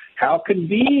cooler. How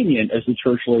convenient, as the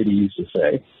church lady used to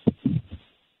say.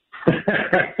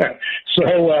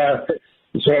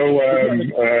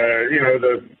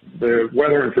 The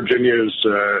weather in Virginia is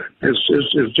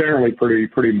generally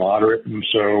pretty moderate, and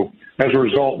so as a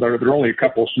result, there are only a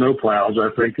couple of snow plows, I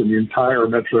think, in the entire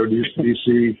Metro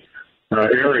D.C.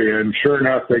 area. And sure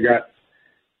enough, they got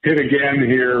hit again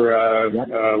here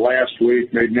last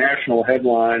week, made national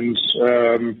headlines.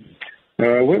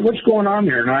 What's going on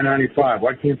there in I-95?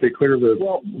 Why can't they clear the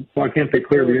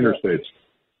interstates?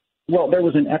 Well, there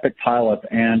was an epic pileup,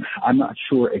 and I'm not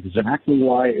sure exactly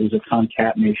why. It was a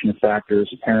concatenation of factors.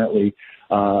 Apparently,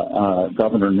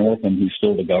 Governor Northam, who's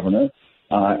still the governor,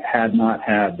 had not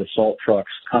had the salt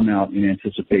trucks come out in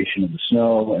anticipation of the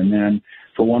snow. And then,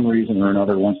 for one reason or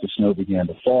another, once the snow began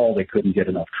to fall, they couldn't get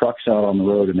enough trucks out on the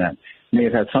road, and that may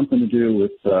have had something to do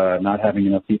with not having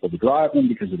enough people to drive them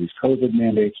because of these COVID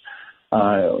mandates.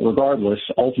 Regardless,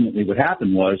 ultimately what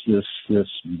happened was this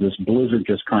blizzard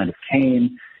just kind of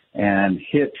came and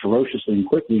hit ferociously and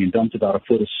quickly and dumped about a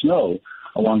foot of snow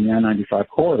along the I-95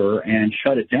 corridor and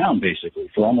shut it down basically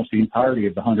for almost the entirety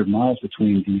of the 100 miles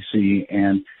between D.C.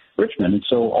 and Richmond. And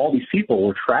so all these people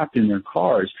were trapped in their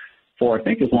cars for I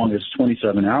think as long as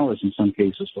 27 hours in some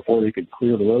cases before they could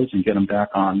clear the roads and get them back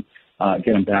on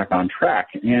track.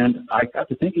 And I got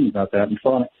to thinking about that and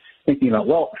thinking about,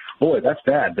 well, boy, that's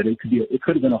bad, but it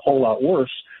could have been a whole lot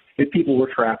worse if people were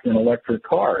trapped in electric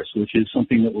cars, which is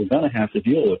something that we're going to have to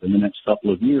deal with in the next couple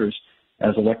of years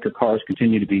as electric cars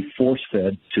continue to be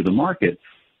force-fed to the market.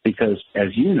 Because,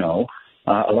 as you know,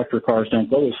 electric cars don't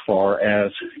go as far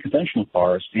as conventional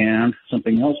cars. And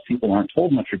something else people aren't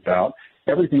told much about,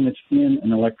 everything that's in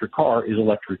an electric car is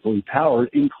electrically powered,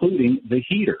 including the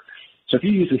heater. So if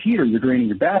you use a heater, you're draining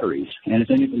your batteries. And as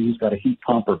anybody who's got a heat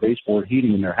pump or baseboard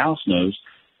heating in their house knows,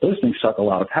 those things suck a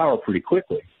lot of power pretty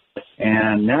quickly.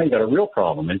 And now you've got a real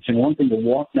problem. It's one thing to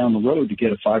walk down the road to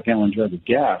get a 5-gallon jug of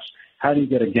gas. How do you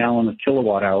get a gallon of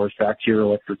kilowatt hours back to your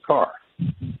electric car?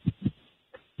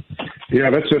 Yeah,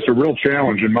 that's just a real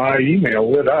challenge. And my email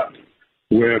lit up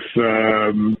with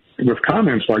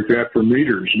comments like that from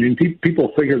readers. I mean,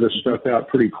 people figure this stuff out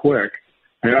pretty quick.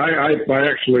 And I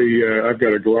actually I've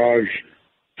got a garage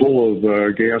full of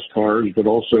gas cars, but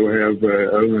also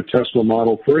own a Tesla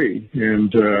Model 3.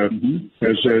 And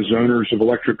as owners of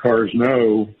electric cars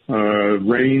know,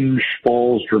 range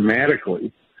falls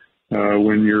dramatically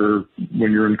when you're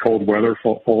in cold weather.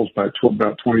 Falls by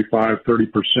about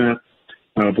 25-30%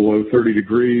 below 30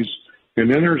 degrees.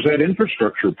 And then there's that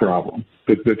infrastructure problem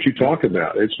that you talk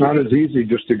about. It's not as easy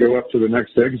just to go up to the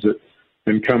next exit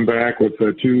and come back with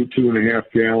a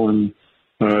 2.5 gallon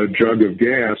jug of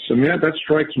gas. I mean, that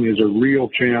strikes me as a real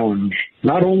challenge,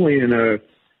 not only in an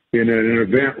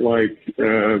event like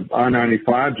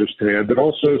I-95 just had, but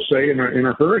also, say, in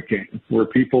a hurricane where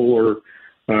people are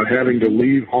having to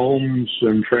leave homes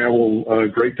and travel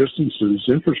great distances.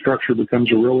 Infrastructure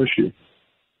becomes a real issue.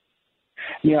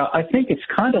 Yeah, I think it's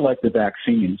kind of like the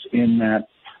vaccines in that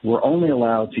we're only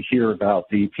allowed to hear about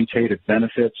the putative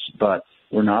benefits, but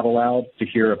we're not allowed to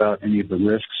hear about any of the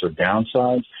risks or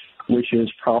downsides, which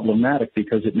is problematic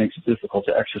because it makes it difficult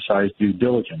to exercise due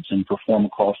diligence and perform a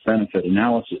cost-benefit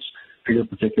analysis for your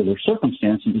particular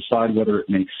circumstance and decide whether it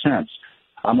makes sense.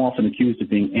 I'm often accused of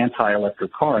being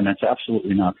anti-electric car, and that's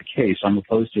absolutely not the case. I'm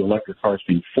opposed to electric cars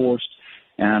being forced,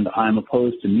 and I'm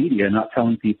opposed to media not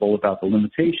telling people about the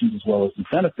limitations as well as the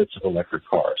benefits of electric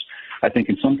cars. I think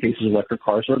in some cases electric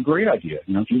cars are a great idea.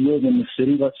 You know, if you live in the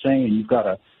city, let's say, and you've got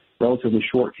a relatively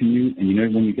short commute, and you know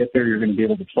when you get there you're going to be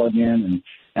able to plug in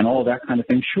and all of that kind of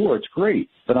thing, sure, it's great.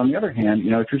 But on the other hand, you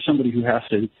know, if you're somebody who has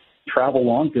to travel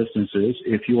long distances,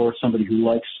 if you're somebody who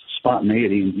likes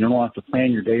spontaneity and you don't have to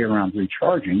plan your day around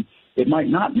recharging, it might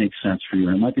not make sense for you.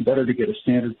 And it might be better to get a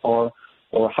standard car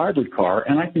or a hybrid car.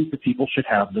 And I think that people should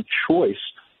have the choice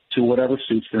to whatever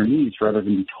suits their needs rather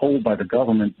than be told by the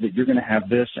government that you're going to have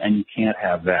this and you can't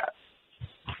have that.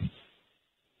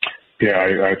 Yeah,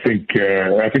 I think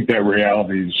that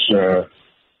reality is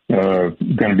going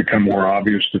to become more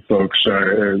obvious to folks.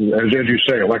 As you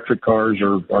say, electric cars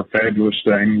are fabulous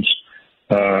things,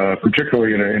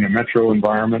 particularly in a metro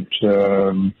environment.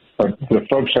 The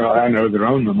folks I know that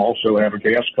own them also have a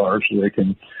gas car, so they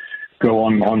can go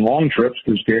on long trips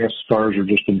because gas cars are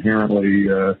just inherently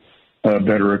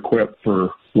better equipped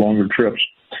for longer trips.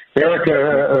 Eric,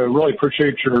 really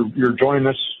appreciate your joining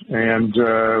us, and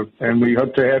we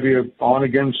hope to have you on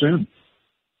again soon.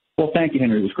 Well, thank you,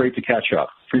 Henry. It was great to catch up.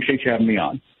 Appreciate you having me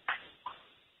on.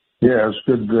 Yeah, it's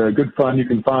good fun. You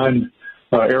can find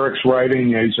Eric's writing.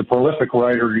 He's a prolific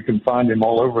writer. You can find him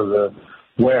all over the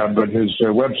web, but his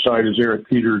website is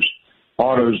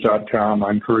ericpetersautos.com. I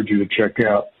encourage you to check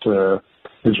out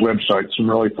his website. Some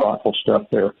really thoughtful stuff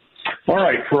there. All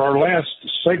right, for our last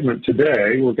segment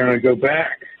today, we're going to go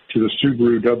back to the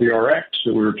Subaru WRX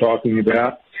that we were talking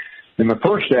about in the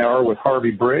first hour with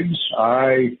Harvey Briggs.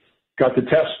 I got to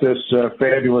test this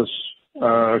fabulous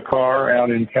car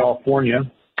out in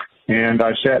California, and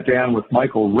I sat down with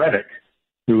Michael Reddick,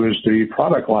 who is the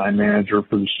product line manager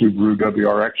for the Subaru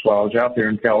WRX while I was out there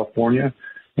in California,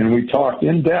 and we talked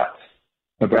in depth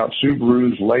about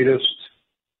Subaru's latest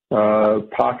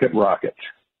Pocket Rocket.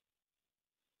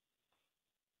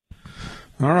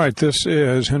 All right, this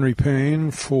is Henry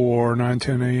Payne for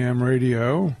 910 AM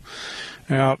radio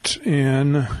out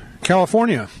in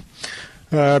California.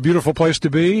 Beautiful place to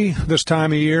be this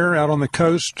time of year out on the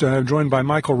coast, joined by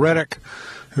Michael Reddick,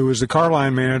 who is the car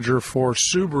line manager for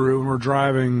Subaru, and we're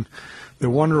driving the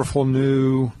wonderful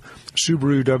new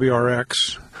Subaru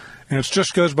WRX. And it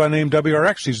just goes by name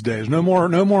WRX these days. No more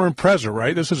Impreza,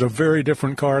 right? This is a very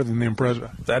different car than the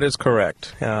Impreza. That is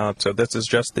correct. So this is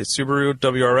just the Subaru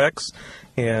WRX,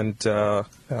 and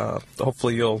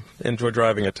hopefully you'll enjoy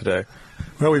driving it today.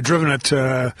 Well, we've driven it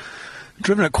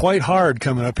quite hard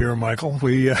coming up here, Michael.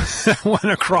 We went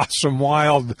across some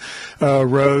wild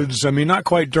roads. I mean, not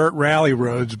quite dirt rally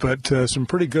roads, but some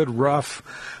pretty good rough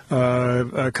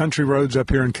country roads up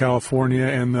here in California,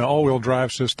 and the all-wheel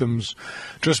drive system's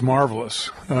just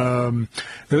marvelous.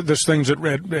 This thing's at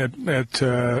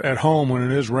home when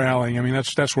it is rallying. I mean,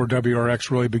 that's where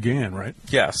WRX really began, right?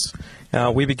 Yes.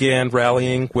 We began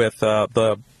rallying with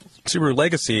the Subaru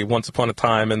Legacy once upon a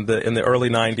time in the early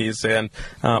 90s and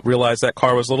realized that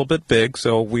car was a little bit big,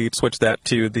 so we switched that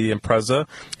to the Impreza,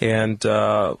 and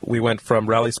we went from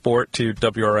Rally Sport to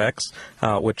WRX,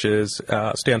 which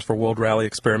stands for World Rally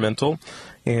Experimental.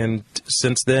 And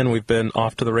since then, we've been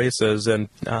off to the races, and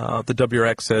the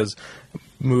WRX has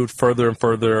moved further and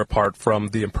further apart from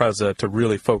the Impreza to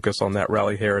really focus on that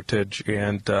rally heritage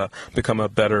and become a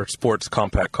better sports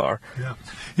compact car.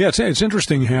 Yeah, it's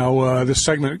interesting how this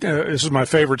segment, this is my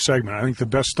favorite segment. I think the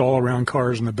best all-around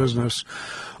cars in the business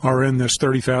are in this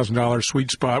 $30,000 sweet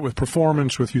spot with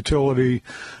performance, with utility,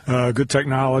 good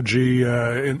technology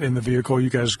in the vehicle.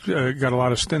 You guys got a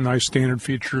lot of nice standard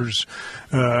features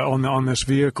on this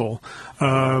vehicle.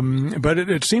 But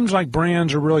it seems like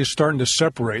brands are really starting to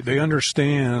separate. They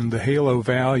understand the halo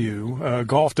value.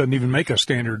 Golf doesn't even make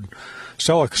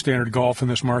sell a standard Golf in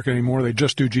this market anymore. They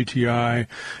just do GTI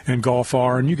and Golf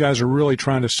R, and you guys are really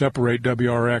trying to separate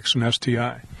WRX and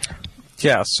STI.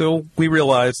 Yeah, so we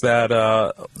realize that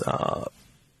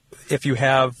if you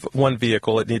have one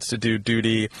vehicle, it needs to do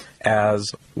duty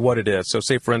as what it is. So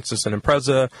say, for instance, an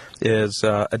Impreza is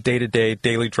a day-to-day,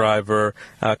 daily driver,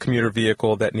 commuter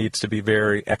vehicle that needs to be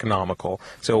very economical.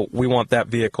 So we want that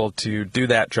vehicle to do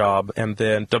that job, and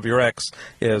then WRX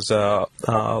is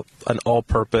an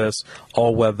all-purpose,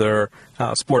 all-weather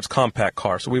sports compact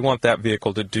car. So we want that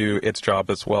vehicle to do its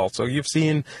job as well. So you've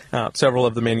seen several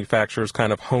of the manufacturers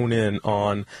kind of hone in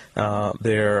on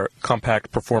their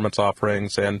compact performance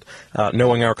offerings, and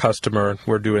knowing our customer,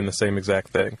 we're doing the same exact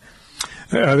thing.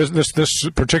 This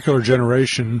particular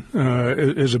generation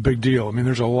is a big deal. I mean,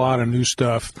 there's a lot of new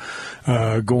stuff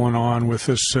going on with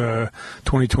this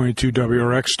 2022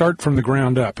 WRX. Start from the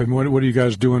ground up. And what are you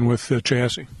guys doing with the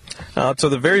chassis? So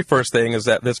the very first thing is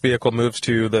that this vehicle moves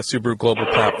to the Subaru Global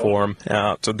Platform.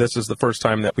 So this is the first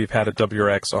time that we've had a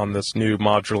WRX on this new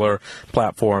modular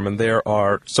platform, and there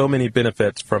are so many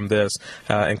benefits from this,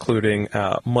 including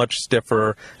much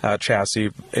stiffer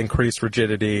chassis, increased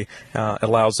rigidity,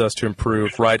 allows us to improve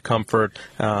ride comfort.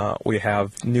 We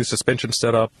have new suspension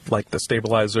setup, like the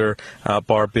stabilizer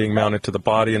bar being mounted to the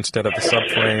body instead of the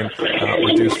subframe,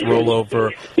 reduced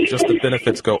rollover. Just the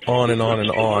benefits go on and on and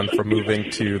on for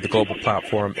moving to the global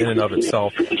platform in and of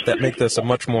itself that make this a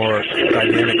much more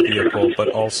dynamic vehicle, but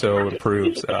also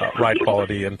improves ride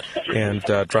quality and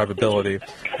drivability.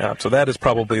 So that is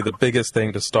probably the biggest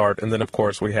thing to start. And then, of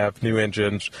course, we have new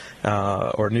engines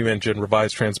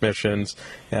revised transmissions,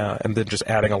 and then just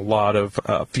adding a lot of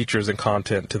features and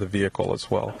content to the vehicle as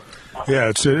well.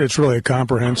 Yeah, it's really a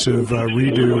comprehensive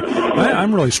redo.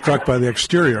 I'm really struck by the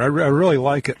exterior. I really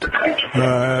like it,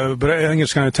 but I think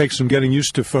it's going to take some getting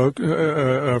used to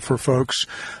for folks,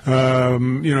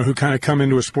 who kind of come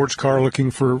into a sports car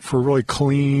looking for really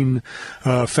clean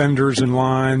fenders and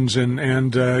lines,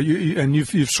 and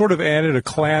you've sort of added a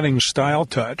cladding style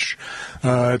touch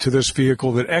to this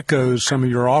vehicle that echoes some of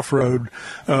your off-road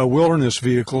wilderness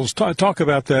vehicles. Talk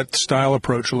about that style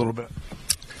approach a little bit.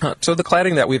 So the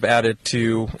cladding that we've added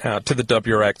to the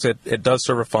WRX, it does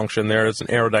serve a function. There is an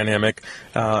aerodynamic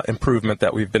improvement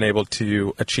that we've been able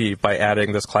to achieve by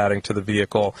adding this cladding to the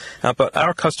vehicle. But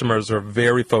our customers are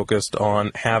very focused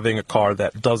on having a car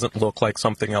that doesn't look like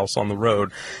something else on the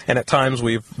road. And at times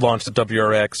we've launched a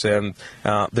WRX, and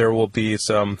there will be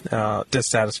some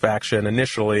dissatisfaction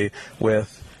initially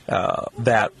with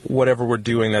that whatever we're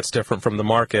doing that's different from the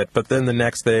market. But then the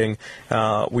next thing,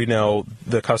 we know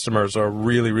the customers are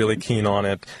really, really keen on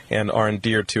it and are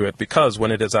endeared to it, because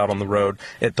when it is out on the road,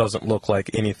 it doesn't look like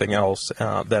anything else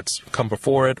that's come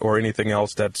before it or anything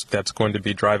else that's going to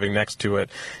be driving next to it.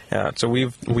 So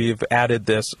we've added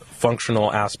this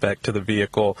functional aspect to the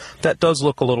vehicle that does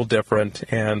look a little different,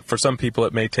 and for some people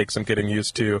it may take some getting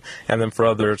used to, and then for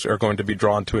others are going to be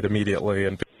drawn to it immediately.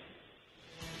 And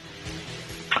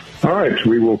all right,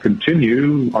 we will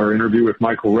continue our interview with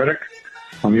Michael Reddick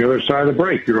on the other side of the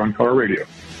break. You're on Car Radio.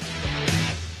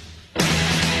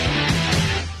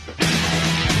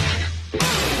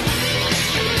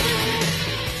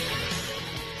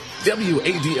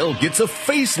 WADL gets a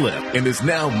facelift and is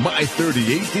now My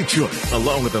 38 Detroit.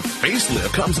 Along with a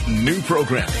facelift comes new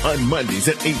programming. On Mondays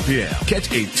at 8 p.m., catch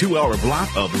a 2-hour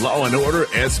block of Law & Order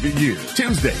SVU.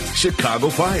 Tuesday, Chicago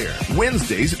Fire.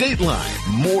 Wednesdays,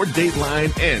 Dateline. More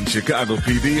Dateline and Chicago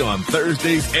PD on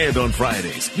Thursdays and on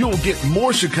Fridays. You'll get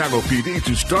more Chicago PD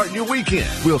to start your weekend.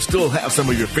 We'll still have some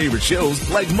of your favorite shows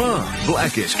like Mom,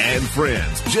 Blackish, and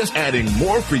Friends. Just adding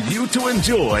more for you to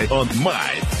enjoy on My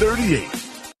 38.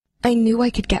 I knew I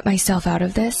could get myself out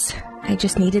of this. I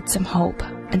just needed some hope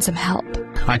and some help.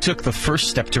 I took the first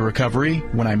step to recovery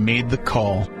when I made the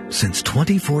call Since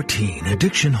 2014,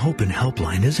 Addiction Hope and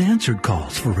Helpline has answered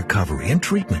calls for recovery and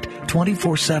treatment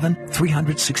 24/7,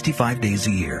 365 days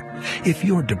a year. If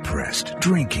you're depressed,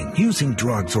 drinking, using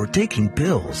drugs, or taking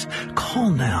pills,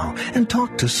 call now and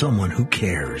talk to someone who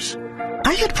cares.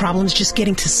 I had problems just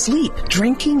getting to sleep,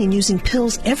 drinking and using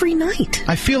pills every night.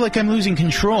 I feel like I'm losing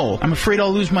control. I'm afraid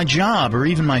I'll lose my job or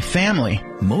even my family.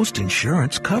 Most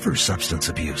insurance covers substance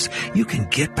abuse. You can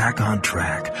get back on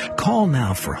track. Call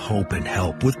now for hope and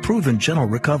help with proven gentle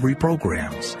recovery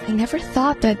programs. I never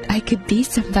thought that I could be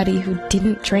somebody who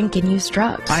didn't drink and use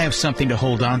drugs. I have something to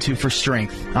hold on to for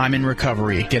strength. I'm in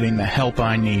recovery, getting the help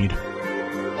I need.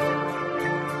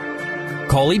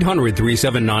 Call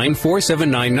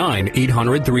 800-379-4799,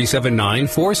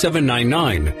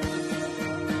 800-379-4799.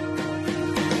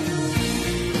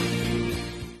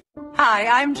 Hi,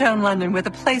 I'm Joan London with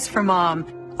A Place for Mom.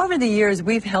 Over the years,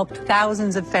 we've helped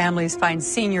thousands of families find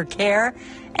senior care,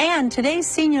 and today's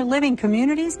senior living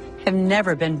communities have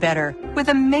never been better. With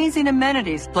amazing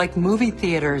amenities like movie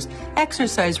theaters,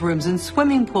 exercise rooms and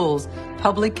swimming pools,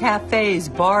 public cafes,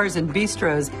 bars and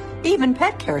bistros, even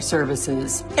pet care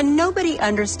services. And nobody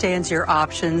understands your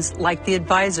options like the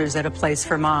advisors at A Place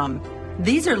for Mom.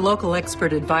 These are local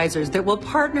expert advisors that will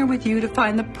partner with you to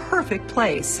find the perfect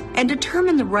place and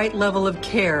determine the right level of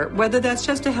care, whether that's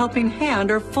just a helping hand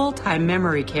or full-time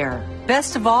memory care.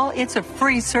 Best of all, it's a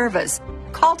free service.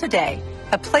 Call today.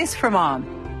 A Place for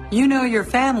Mom. You know your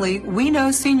family, we know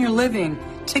senior living.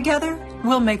 Together,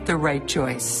 we'll make the right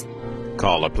choice.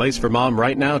 Call A Place for Mom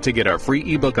right now to get our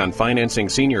free ebook on financing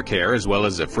senior care, as well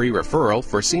as a free referral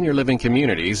for senior living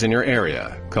communities in your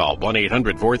area. Call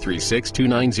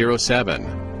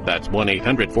 1-800-436-2907. That's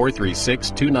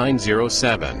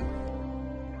 1-800-436-2907.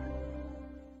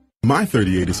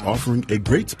 My38 is offering a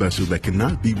great special that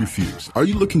cannot be refused. Are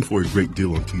you looking for a great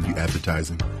deal on TV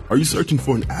advertising? Are you searching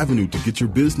for an avenue to get your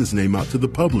business name out to the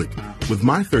public? With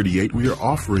My38, we are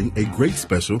offering a great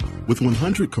special with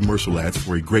 100 commercial ads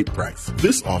for a great price.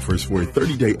 This offer is for a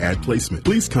 30-day ad placement.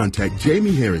 Please contact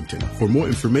Jamie Harrington for more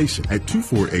information at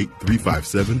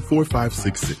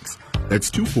 248-357-4566. That's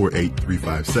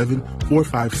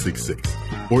 248-357-4566.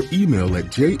 Or email at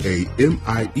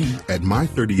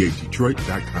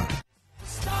jamie@my38detroit.com.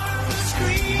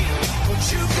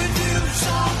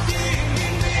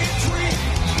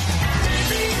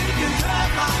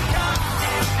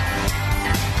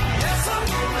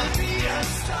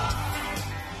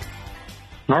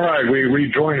 All right, we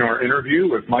rejoin our interview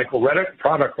with Michael Reddick,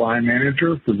 product line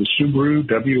manager for the Subaru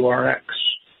WRX.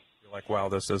 Like, wow,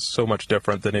 this is so much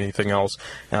different than anything else,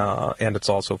 and it's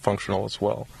also functional as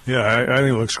well. Yeah, I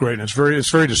think it looks great, and it's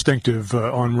very distinctive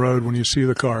on road when you see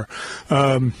the car.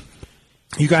 You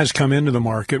guys come into the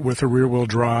market with a rear-wheel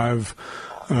drive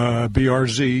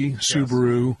BRZ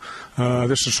Subaru.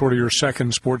 This is sort of your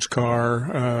second sports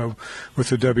car with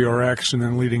the WRX, and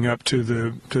then leading up to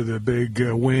the big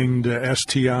winged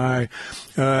STI.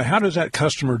 How does that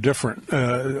customer different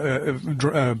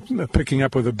picking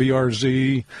up with a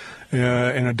BRZ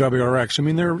and a WRX? I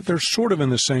mean, they're sort of in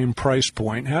the same price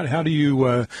point. How do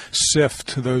you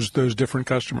sift those different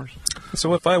customers?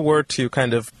 So if I were to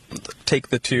kind of take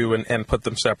the two and put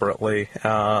them separately,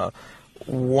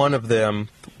 one of them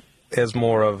is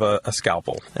more of a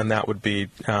scalpel, and that would be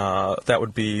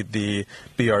the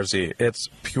BRZ. It's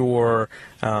pure,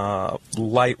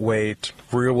 lightweight,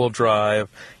 rear-wheel drive,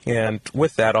 and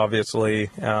with that, obviously,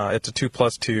 it's a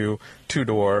 2+2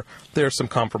 two-door. There's some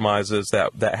compromises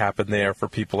that happen there for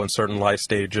people in certain life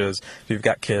stages. If you've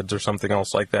got kids or something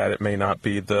else like that, it may not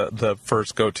be the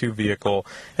first go-to vehicle.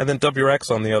 And then WRX,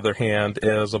 on the other hand,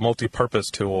 is a multi-purpose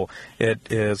tool.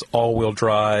 It is all-wheel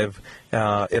drive.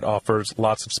 It offers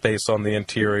lots of space on the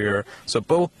interior. So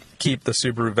both keep the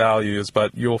Subaru values,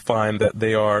 but you'll find that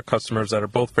they are customers that are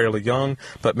both fairly young,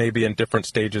 but maybe in different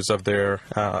stages of their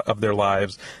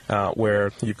lives,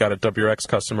 where you've got a WRX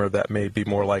customer that may be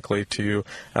more likely to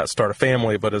start a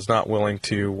family, but is not willing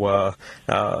to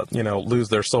lose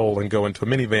their soul and go into a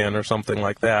minivan or something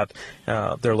like that.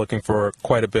 They're looking for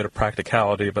quite a bit of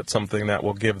practicality, but something that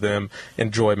will give them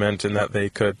enjoyment, and that they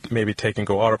could maybe take and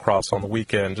go autocross on the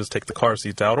weekend, just take the car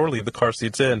seats out or leave the car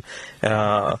seats in.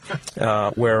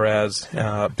 Whereas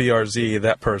BRZ,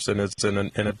 that person is in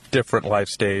a different life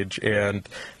stage and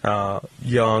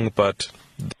young, but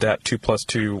that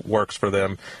 2+2 works for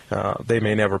them. They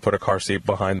may never put a car seat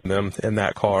behind them in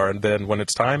that car, and then when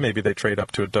it's time, maybe they trade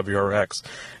up to a WRX.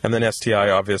 And then STI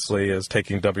obviously is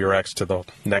taking WRX to the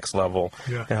next level,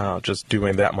 just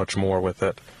doing that much more with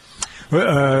it.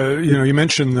 You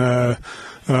mentioned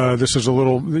this is a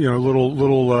little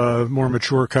more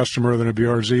mature customer than a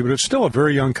BRZ, but it's still a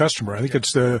very young customer. I think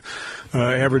it's the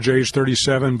average age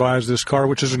 37 buys this car,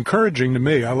 which is encouraging to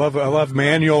me. I love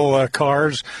manual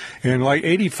cars, and like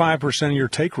 85% of your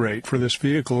take rate for this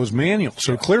vehicle is manual.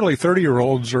 So clearly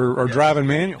 30-year-olds are driving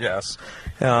manual. Yes.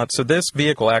 So this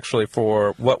vehicle actually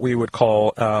for what we would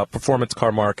call performance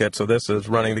car market, so this is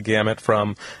running the gamut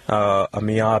from a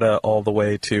Miata all the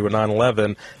way to a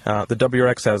 911. The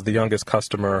WRX has the youngest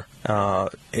customer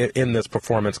in this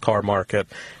performance car market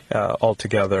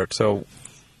altogether. So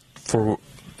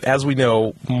as we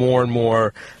know, more and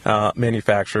more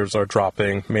manufacturers are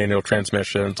dropping manual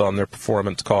transmissions on their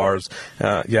performance cars.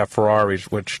 Ferrari,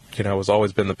 which has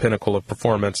always been the pinnacle of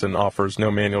performance and offers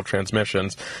no manual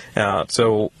transmissions.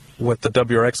 So with the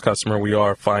WRX customer, we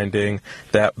are finding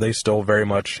that they still very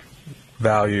much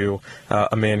value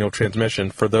a manual transmission.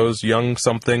 For those young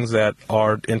somethings that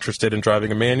are interested in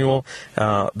driving a manual,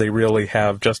 they really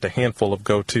have just a handful of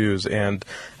go-tos, and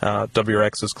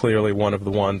WRX is clearly one of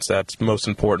the ones that's most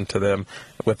important to them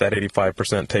with that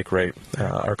 85% take rate.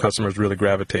 Our customers really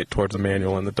gravitate towards the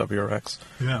manual in the WRX.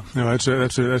 Yeah, no,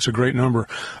 that's a great number.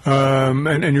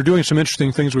 And you're doing some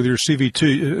interesting things with your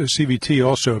CVT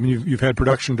also. I mean, you've had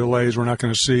production delays. We're not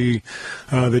going to see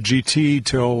the GT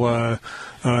till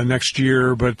next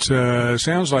year, but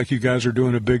sounds like you guys are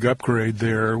doing a big upgrade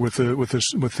there with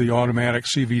the automatic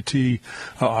CVT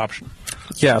option.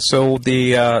 Yeah, so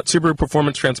the Subaru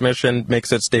Performance Transmission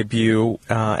makes its debut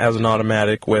as an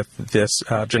automatic with this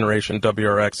generation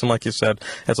WRX, and like you said,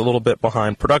 it's a little bit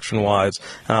behind production-wise,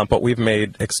 but we've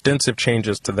made extensive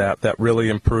changes to that really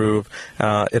improve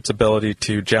its ability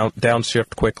to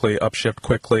downshift quickly, upshift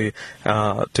quickly,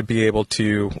 to be able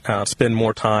to spend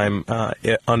more time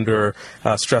under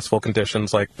stressful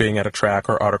conditions like being at a track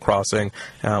or autocrossing.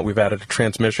 We've added a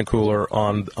transmission cooler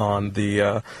on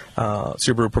the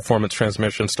Subaru Performance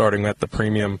Transmission, starting at the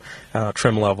premium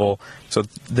trim level. So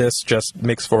this just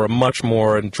makes for a much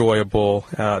more enjoyable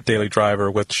daily driver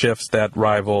with shifts that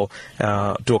rival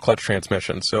dual clutch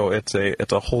transmission. So it's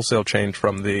a wholesale change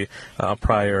from the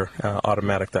prior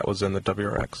automatic that was in the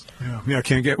WRX. Yeah, I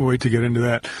can't wait to get into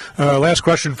that. Last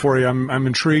question for you. I'm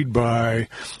intrigued by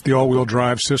the all-wheel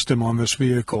drive system on this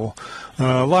vehicle.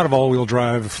 A lot of all-wheel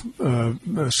drive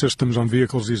systems on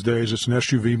vehicles these days. It's an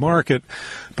SUV market,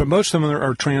 but most of them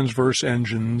are transverse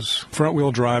engines,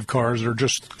 front-wheel drive cars that are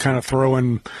just kind of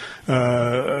throwing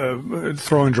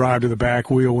drive to the back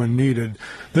wheel when needed.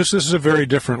 This is a very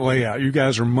different layout. You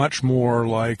guys are much more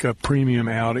like a premium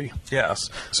Audi. Yes.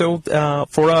 So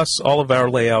for us, all of our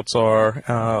layouts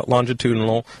are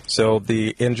longitudinal. So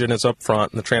the engine is up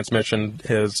front and the transmission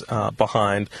is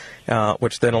behind,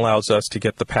 which then allows us to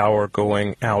get the power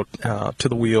going out to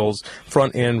the wheels,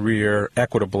 front and rear,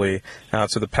 equitably.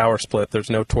 So the power split, there's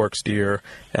no torque steer.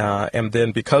 And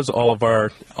then because all of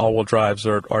our all-wheel drives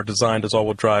are designed as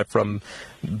all-wheel drive from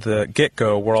the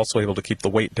get-go, we're also able to keep the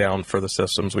weight down for the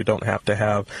systems. We don't have to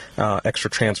have extra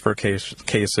transfer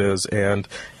cases and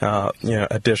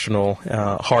additional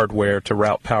hardware to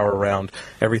route power around.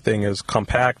 Everything is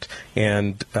compact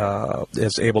and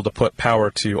is able to put power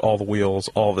to all the wheels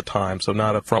all the time. So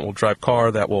not a front-wheel drive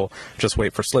car that will just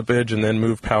wait for slippage and then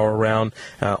move power around.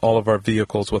 All of our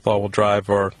vehicles with all-wheel drive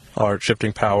are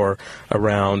shifting power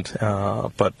around,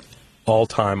 but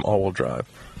all-time all-wheel drive.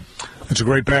 It's a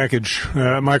great package.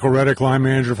 Michael Reddick, line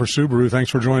manager for Subaru,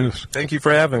 thanks for joining us. Thank you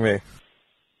for having me.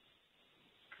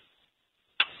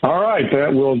 All right,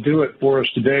 that will do it for us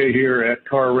today here at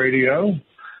Car Radio.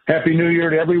 Happy New Year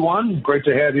to everyone. Great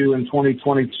to have you in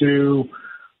 2022.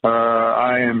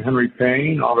 I am Henry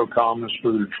Payne, auto columnist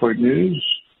for the Detroit News.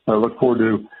 I look forward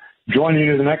to joining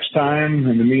you the next time.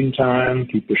 In the meantime,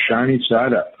 keep the shiny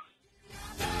side up.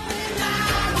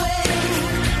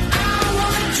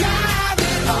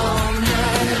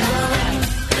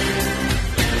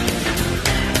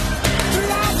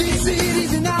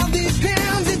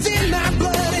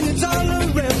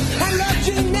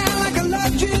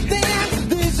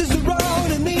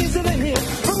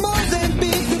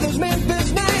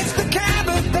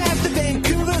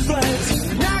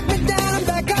 Knock me down, I'm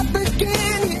back up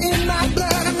again. You're in my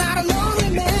blood, I'm not a lonely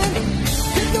man.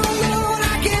 You don't know what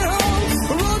I can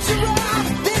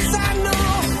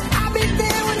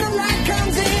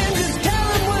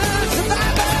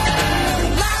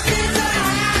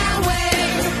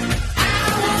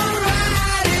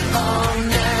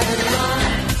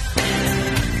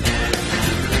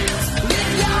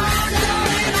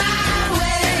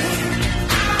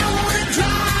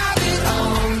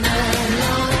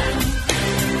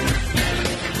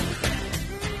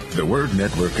The Word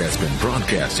Network has been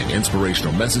broadcasting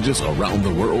inspirational messages around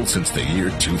the world since the year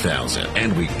 2000,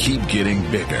 and we keep getting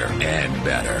bigger and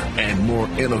better and more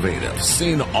innovative.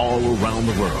 Seen all around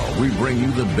the world, we bring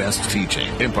you the best teaching,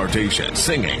 impartation,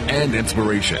 singing, and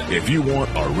inspiration. If you want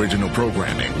original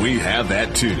programming, we have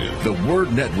that too. The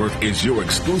Word Network is your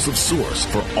exclusive source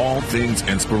for all things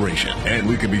inspiration, and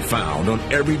we can be found on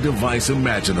every device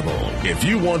imaginable. If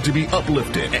you want to be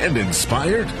uplifted and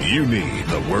inspired, you need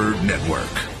the Word Network.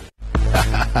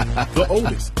 The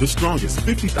oldest, the strongest,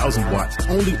 50,000 watts,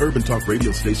 only urban talk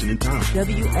radio station in town.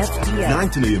 WFDF.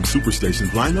 910 AM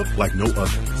Superstations line up like no other.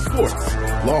 Sports,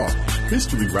 law,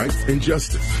 history, rights, and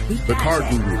justice. The Card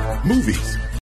Guru, movies,